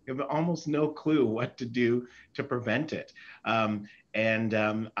 We have almost no clue what to do to prevent it. And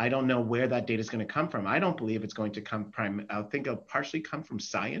I don't know where that data is going to come from. I don't believe it's going to come I think it'll partially come from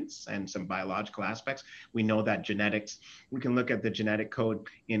science and some biological aspects. We know that genetics, we can look at the genetic code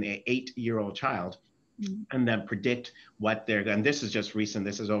in an 8-year-old child and then predict what and this is just recent,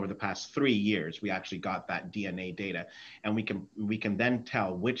 this is over the past 3 years, we actually got that DNA data. And we can then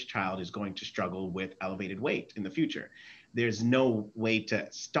tell which child is going to struggle with elevated weight in the future. There's no way to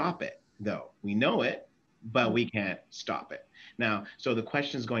stop it, though. We know it, but we can't stop it. Now, so the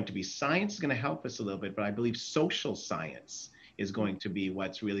question is going to be, science is going to help us a little bit, but I believe social science is going to be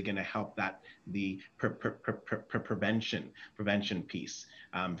what's really going to help the prevention piece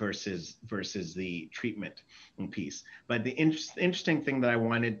versus the treatment piece. But the interesting thing that I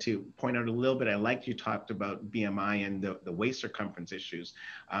wanted to point out a little bit, I liked you talked about BMI and the waist circumference issues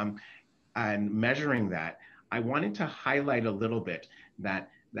and measuring that. I wanted to highlight a little bit that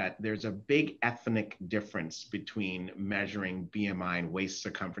there's a big ethnic difference between measuring BMI and waist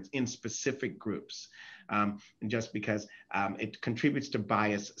circumference in specific groups, just because it contributes to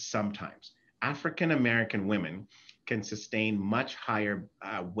bias sometimes. African American women can sustain much higher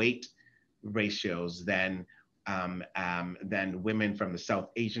weight ratios than women from the South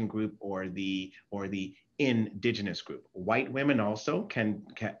Asian group or the indigenous group. White women also can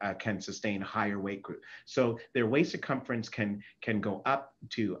sustain higher weight group. So their waist circumference can go up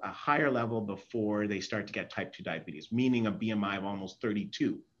to a higher level before they start to get type 2 diabetes, meaning a BMI of almost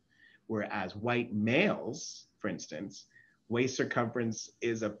 32. Whereas white males, for instance, waist circumference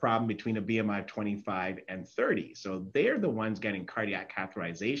is a problem between a BMI of 25 and 30. So they're the ones getting cardiac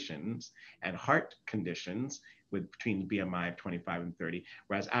catheterizations and heart conditions with between BMI of 25 and 30,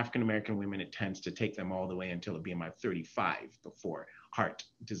 whereas African-American women, it tends to take them all the way until a BMI of 35 before heart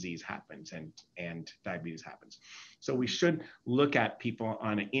disease happens and diabetes happens. So we should look at people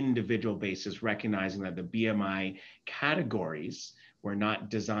on an individual basis, recognizing that the BMI categories were not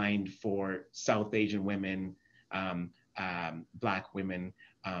designed for South Asian women, Black women,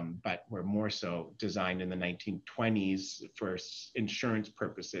 but were more so designed in the 1920s for insurance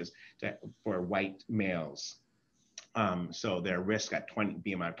purposes for white males. So their risk at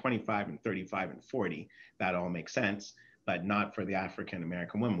BMI 25 and 35 and 40, that all makes sense, but not for the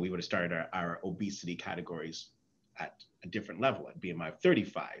African-American women. We would have started our obesity categories at a different level. At BMI of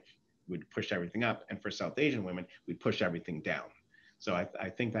 35, we'd push everything up. And for South Asian women, we'd push everything down. So I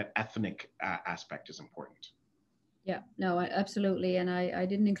think that ethnic aspect is important. Yeah, no, absolutely. And I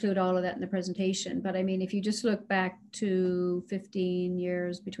didn't include all of that in the presentation, but I mean, if you just look back to 15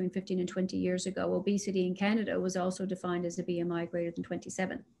 years, between 15 and 20 years ago, obesity in Canada was also defined as a BMI greater than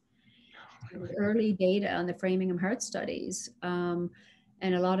 27. The early data on the Framingham Heart studies, and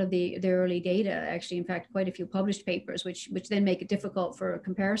a lot of the early data, actually, in fact, quite a few published papers, which then make it difficult for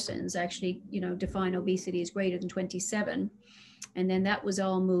comparisons, actually, define obesity as greater than 27. And then that was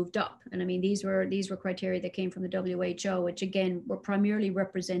all moved up. And I mean, these were criteria that came from the WHO, which again, were primarily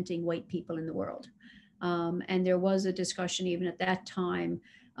representing white people in the world. And there was a discussion even at that time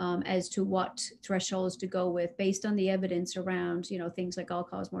as to what thresholds to go with based on the evidence around, things like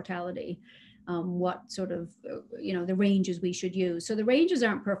all-cause mortality, what sort of, the ranges we should use. So the ranges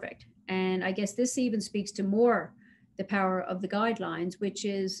aren't perfect. And I guess this even speaks to more the power of the guidelines, which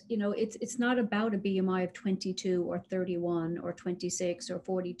is, it's not about a BMI of 22 or 31 or 26 or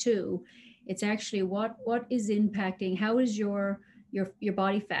 42. It's actually what is impacting, how is your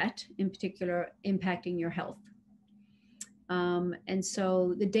body fat in particular impacting your health? And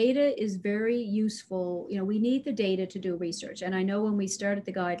so the data is very useful. We need the data to do research. And I know when we started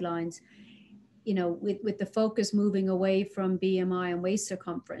the guidelines, with the focus moving away from BMI and waist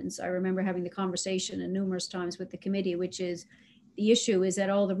circumference, I remember having the conversation and numerous times with the committee, which is the issue is that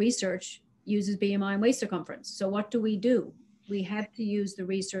all the research uses BMI and waist circumference. So what do? We have to use the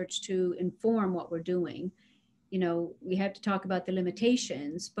research to inform what we're doing. We have to talk about the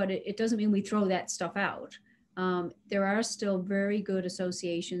limitations, but it doesn't mean we throw that stuff out. There are still very good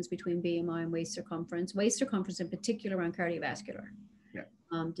associations between BMI and waist circumference in particular around cardiovascular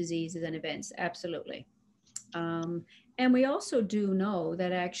diseases and events, absolutely. And we also do know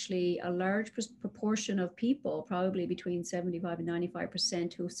that actually a large proportion of people, probably between 75 and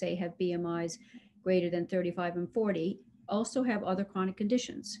 95% who say have BMIs greater than 35 and 40, also have other chronic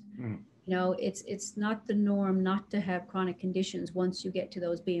conditions. It's not the norm not to have chronic conditions once you get to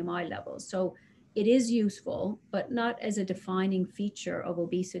those BMI levels. So it is useful, but not as a defining feature of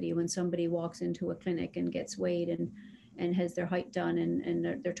obesity when somebody walks into a clinic and gets weighed and has their height done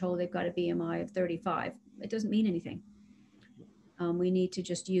and they're told they've got a BMI of 35. It doesn't mean anything. We need to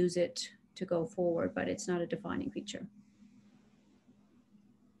just use it to go forward, but it's not a defining feature.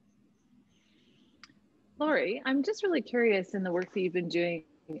 Laurie, I'm just really curious in the work that you've been doing.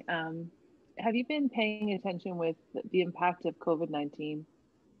 Have you been paying attention with the impact of COVID-19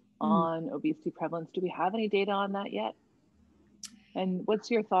 on obesity prevalence? Do we have any data on that yet? And what's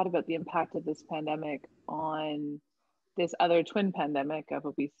your thought about the impact of this pandemic on this other twin pandemic of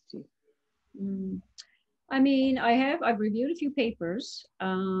obesity? I mean, I've reviewed a few papers,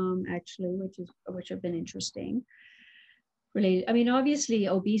 actually, which have been interesting. Related, I mean, obviously,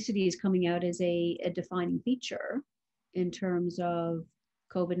 obesity is coming out as a defining feature in terms of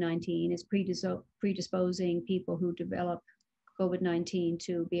COVID-19. It's predisposing people who develop COVID-19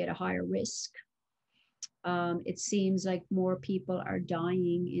 to be at a higher risk. It seems like more people are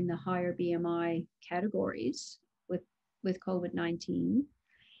dying in the higher BMI categories with COVID-19.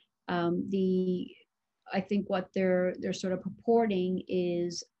 I think what they're sort of purporting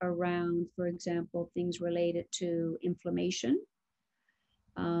is around, for example, things related to inflammation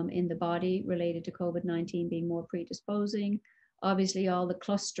in the body related to COVID-19 being more predisposing. Obviously, all the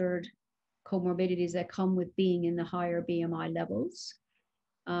clustered comorbidities that come with being in the higher BMI levels.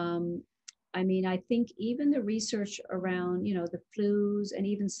 I mean, I think even the research around, the flus and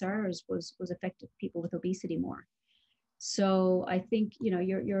even SARS was affected people with obesity more. So I think, you know,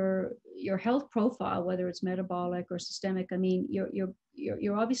 your health profile, whether it's metabolic or systemic, I mean,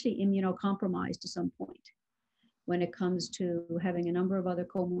 you're obviously immunocompromised to some point when it comes to having a number of other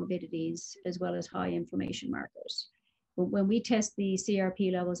comorbidities as well as high inflammation markers. When we test the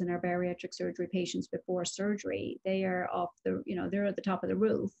CRP levels in our bariatric surgery patients before surgery, they are off the, you know, they're at the top of the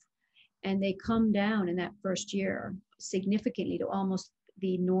roof, and they come down in that first year significantly to almost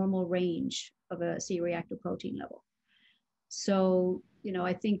the normal range of a C-reactive protein level. So, you know,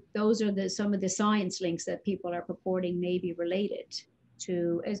 I think those are some of the science links that people are purporting may be related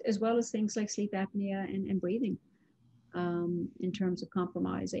to, as well as things like sleep apnea and breathing. In terms of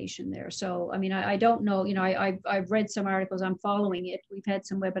compromisation there. So, I mean, I don't know, you know, I've read some articles, I'm following it. We've had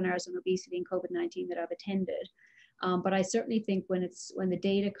some webinars on obesity and COVID-19 that I've attended. But I certainly think when the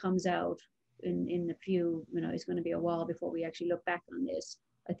data comes out in a few, you know, it's going to be a while before we actually look back on this.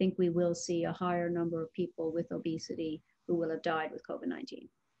 I think we will see a higher number of people with obesity who will have died with COVID-19.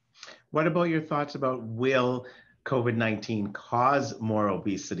 What about your thoughts about will COVID-19 cause more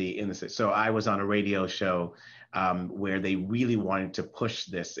obesity in the city? So I was on a radio show where they really wanted to push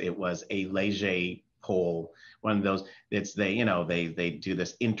this. It was a Leger poll, one of those. It's they do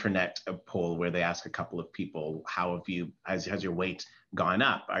this internet poll where they ask a couple of people, how have you, has your weight gone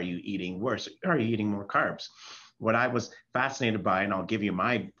up? Are you eating worse? Are you eating more carbs? What I was fascinated by, and I'll give you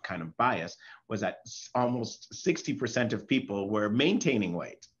my kind of bias, was that almost 60% of people were maintaining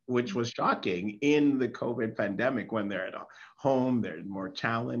weight, which was shocking in the COVID pandemic when they're at home, they're more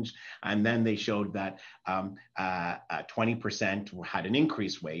challenged. And then they showed that 20% had an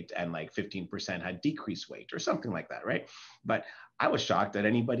increased weight and like 15% had decreased weight or something like that, right? But I was shocked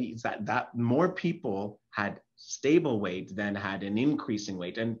that more people had stable weight than had an increasing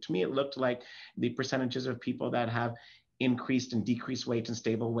weight. And to me, it looked like the percentages of people that have increased and decreased weight and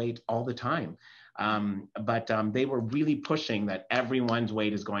stable weight all the time. But they were really pushing that everyone's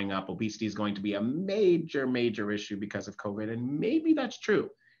weight is going up. Obesity is going to be a major, major issue because of COVID. And maybe that's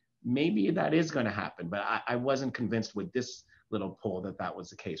true. Maybe that is going to happen. But I wasn't convinced with this little poll that was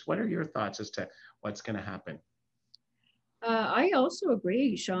the case. What are your thoughts as to what's going to happen? I also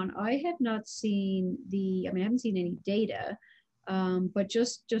agree, Sean. I have not seen I haven't seen any data, but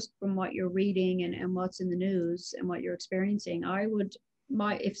just from what you're reading and what's in the news and what you're experiencing,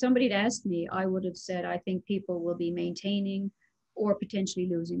 if somebody had asked me, I would have said, I think people will be maintaining or potentially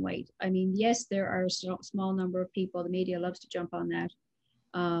losing weight. I mean, yes, there are a small number of people, the media loves to jump on that,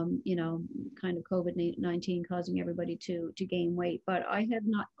 you know, kind of COVID-19 causing everybody to gain weight. But I have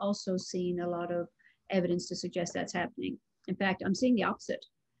not also seen a lot of evidence to suggest that's happening. In fact, I'm seeing the opposite.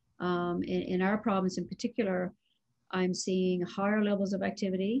 In our province in particular, I'm seeing higher levels of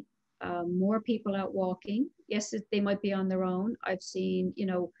activity, more people out walking. Yes, they might be on their own. I've seen, you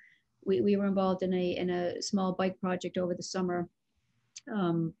know, we were involved in a small bike project over the summer,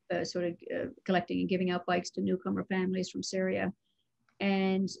 collecting and giving out bikes to newcomer families from Syria.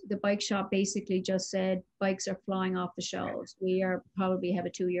 And the bike shop basically just said, bikes are flying off the shelves. We probably have a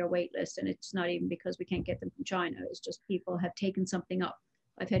 2-year wait list, and it's not even because we can't get them from China. It's just people have taken something up.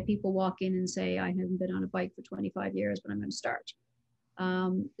 I've had people walk in and say, I haven't been on a bike for 25 years, but I'm going to start.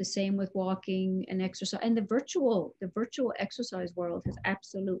 The same with walking and exercise. And the virtual exercise world has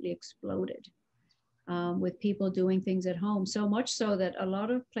absolutely exploded with people doing things at home. So much so that a lot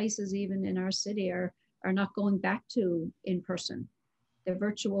of places, even in our city, are not going back to in person. The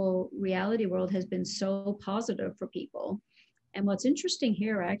virtual reality world has been so positive for people. And what's interesting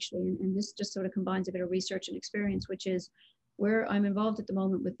here, actually, and this just sort of combines a bit of research and experience, which is where I'm involved at the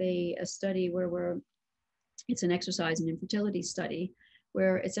moment with a study where it's an exercise and infertility study,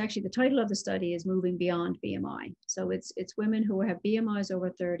 where it's actually, the title of the study is Moving Beyond BMI. So it's women who have BMIs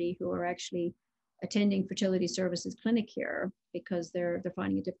over 30 who are actually attending fertility services clinic here because they're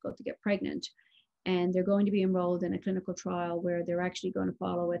finding it difficult to get pregnant. And they're going to be enrolled in a clinical trial where they're actually going to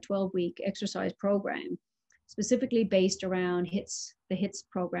follow a 12-week exercise program, specifically based around the HITS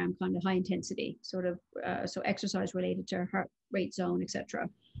program, kind of high intensity, sort of, so exercise related to heart rate zone, et cetera.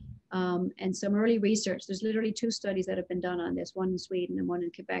 And some early research, there's literally 2 studies that have been done on this, one in Sweden and one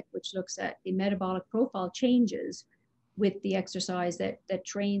in Quebec, which looks at the metabolic profile changes with the exercise that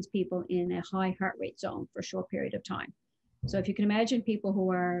trains people in a high heart rate zone for a short period of time. So if you can imagine people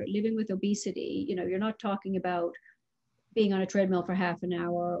who are living with obesity, you know, you're not talking about being on a treadmill for half an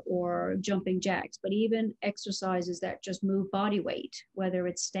hour or jumping jacks, but even exercises that just move body weight, whether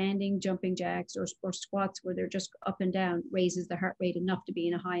it's standing jumping jacks or squats where they're just up and down, raises the heart rate enough to be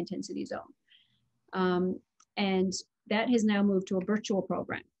in a high intensity zone. And that has now moved to a virtual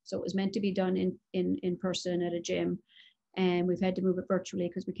program. So it was meant to be done in person at a gym, and we've had to move it virtually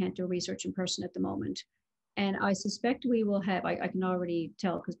because we can't do research in person at the moment. And I suspect we will have, I can already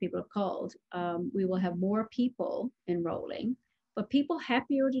tell because people have called, we will have more people enrolling, but people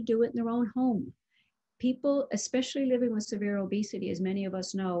happier to do it in their own home. People, especially living with severe obesity, as many of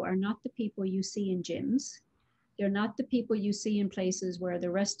us know, are not the people you see in gyms. They're not the people you see in places where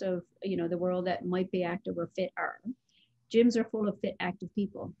the rest of, the world that might be active or fit are. Gyms are full of fit, active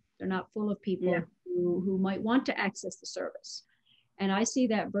people. They're not full of people who might want to access the service. And I see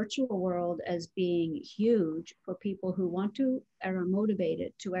that virtual world as being huge for people who want to, are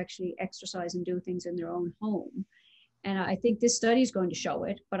motivated to actually exercise and do things in their own home. And I think this study is going to show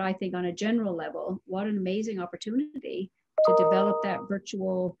it, but I think on a general level, what an amazing opportunity to develop that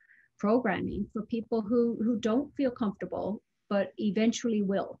virtual programming for people who don't feel comfortable, but eventually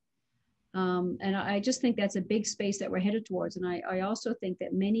will. And I just think that's a big space that we're headed towards. And I also think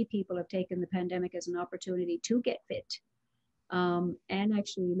that many people have taken the pandemic as an opportunity to get fit. And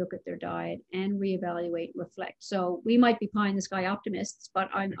actually look at their diet and reevaluate, reflect. So we might be pie in the sky optimists, but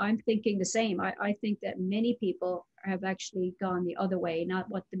I'm thinking the same. I think that many people have actually gone the other way, not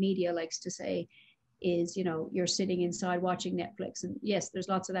what the media likes to say is, you're sitting inside watching Netflix. And yes, there's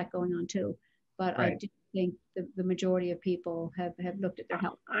lots of that going on too. But right. I do think the majority of people have looked at their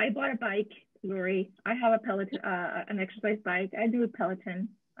health. I bought a bike, Laurie. I have a Peloton, an exercise bike. I do a Peloton.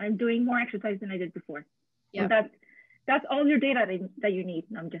 I'm doing more exercise than I did before. Yeah. So that's all your data that you need.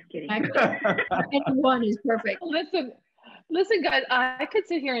 No, I'm just kidding. One is perfect. Listen, guys, I could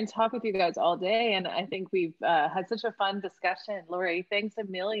sit here and talk with you guys all day, and I think we've had such a fun discussion. Laurie, thanks a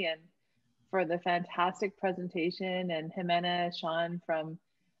million for the fantastic presentation, and Jimena, Sean from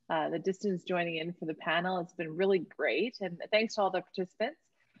the distance joining in for the panel. It's been really great, and thanks to all the participants.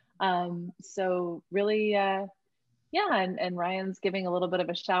 So really, and Ryan's giving a little bit of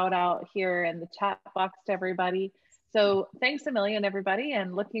a shout out here in the chat box to everybody. So thanks a million, everybody,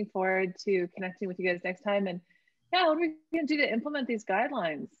 and looking forward to connecting with you guys next time. And yeah, what are we going to do to implement these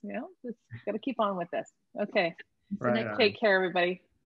guidelines? Just got to keep on with this. Okay. Right. Take care, everybody.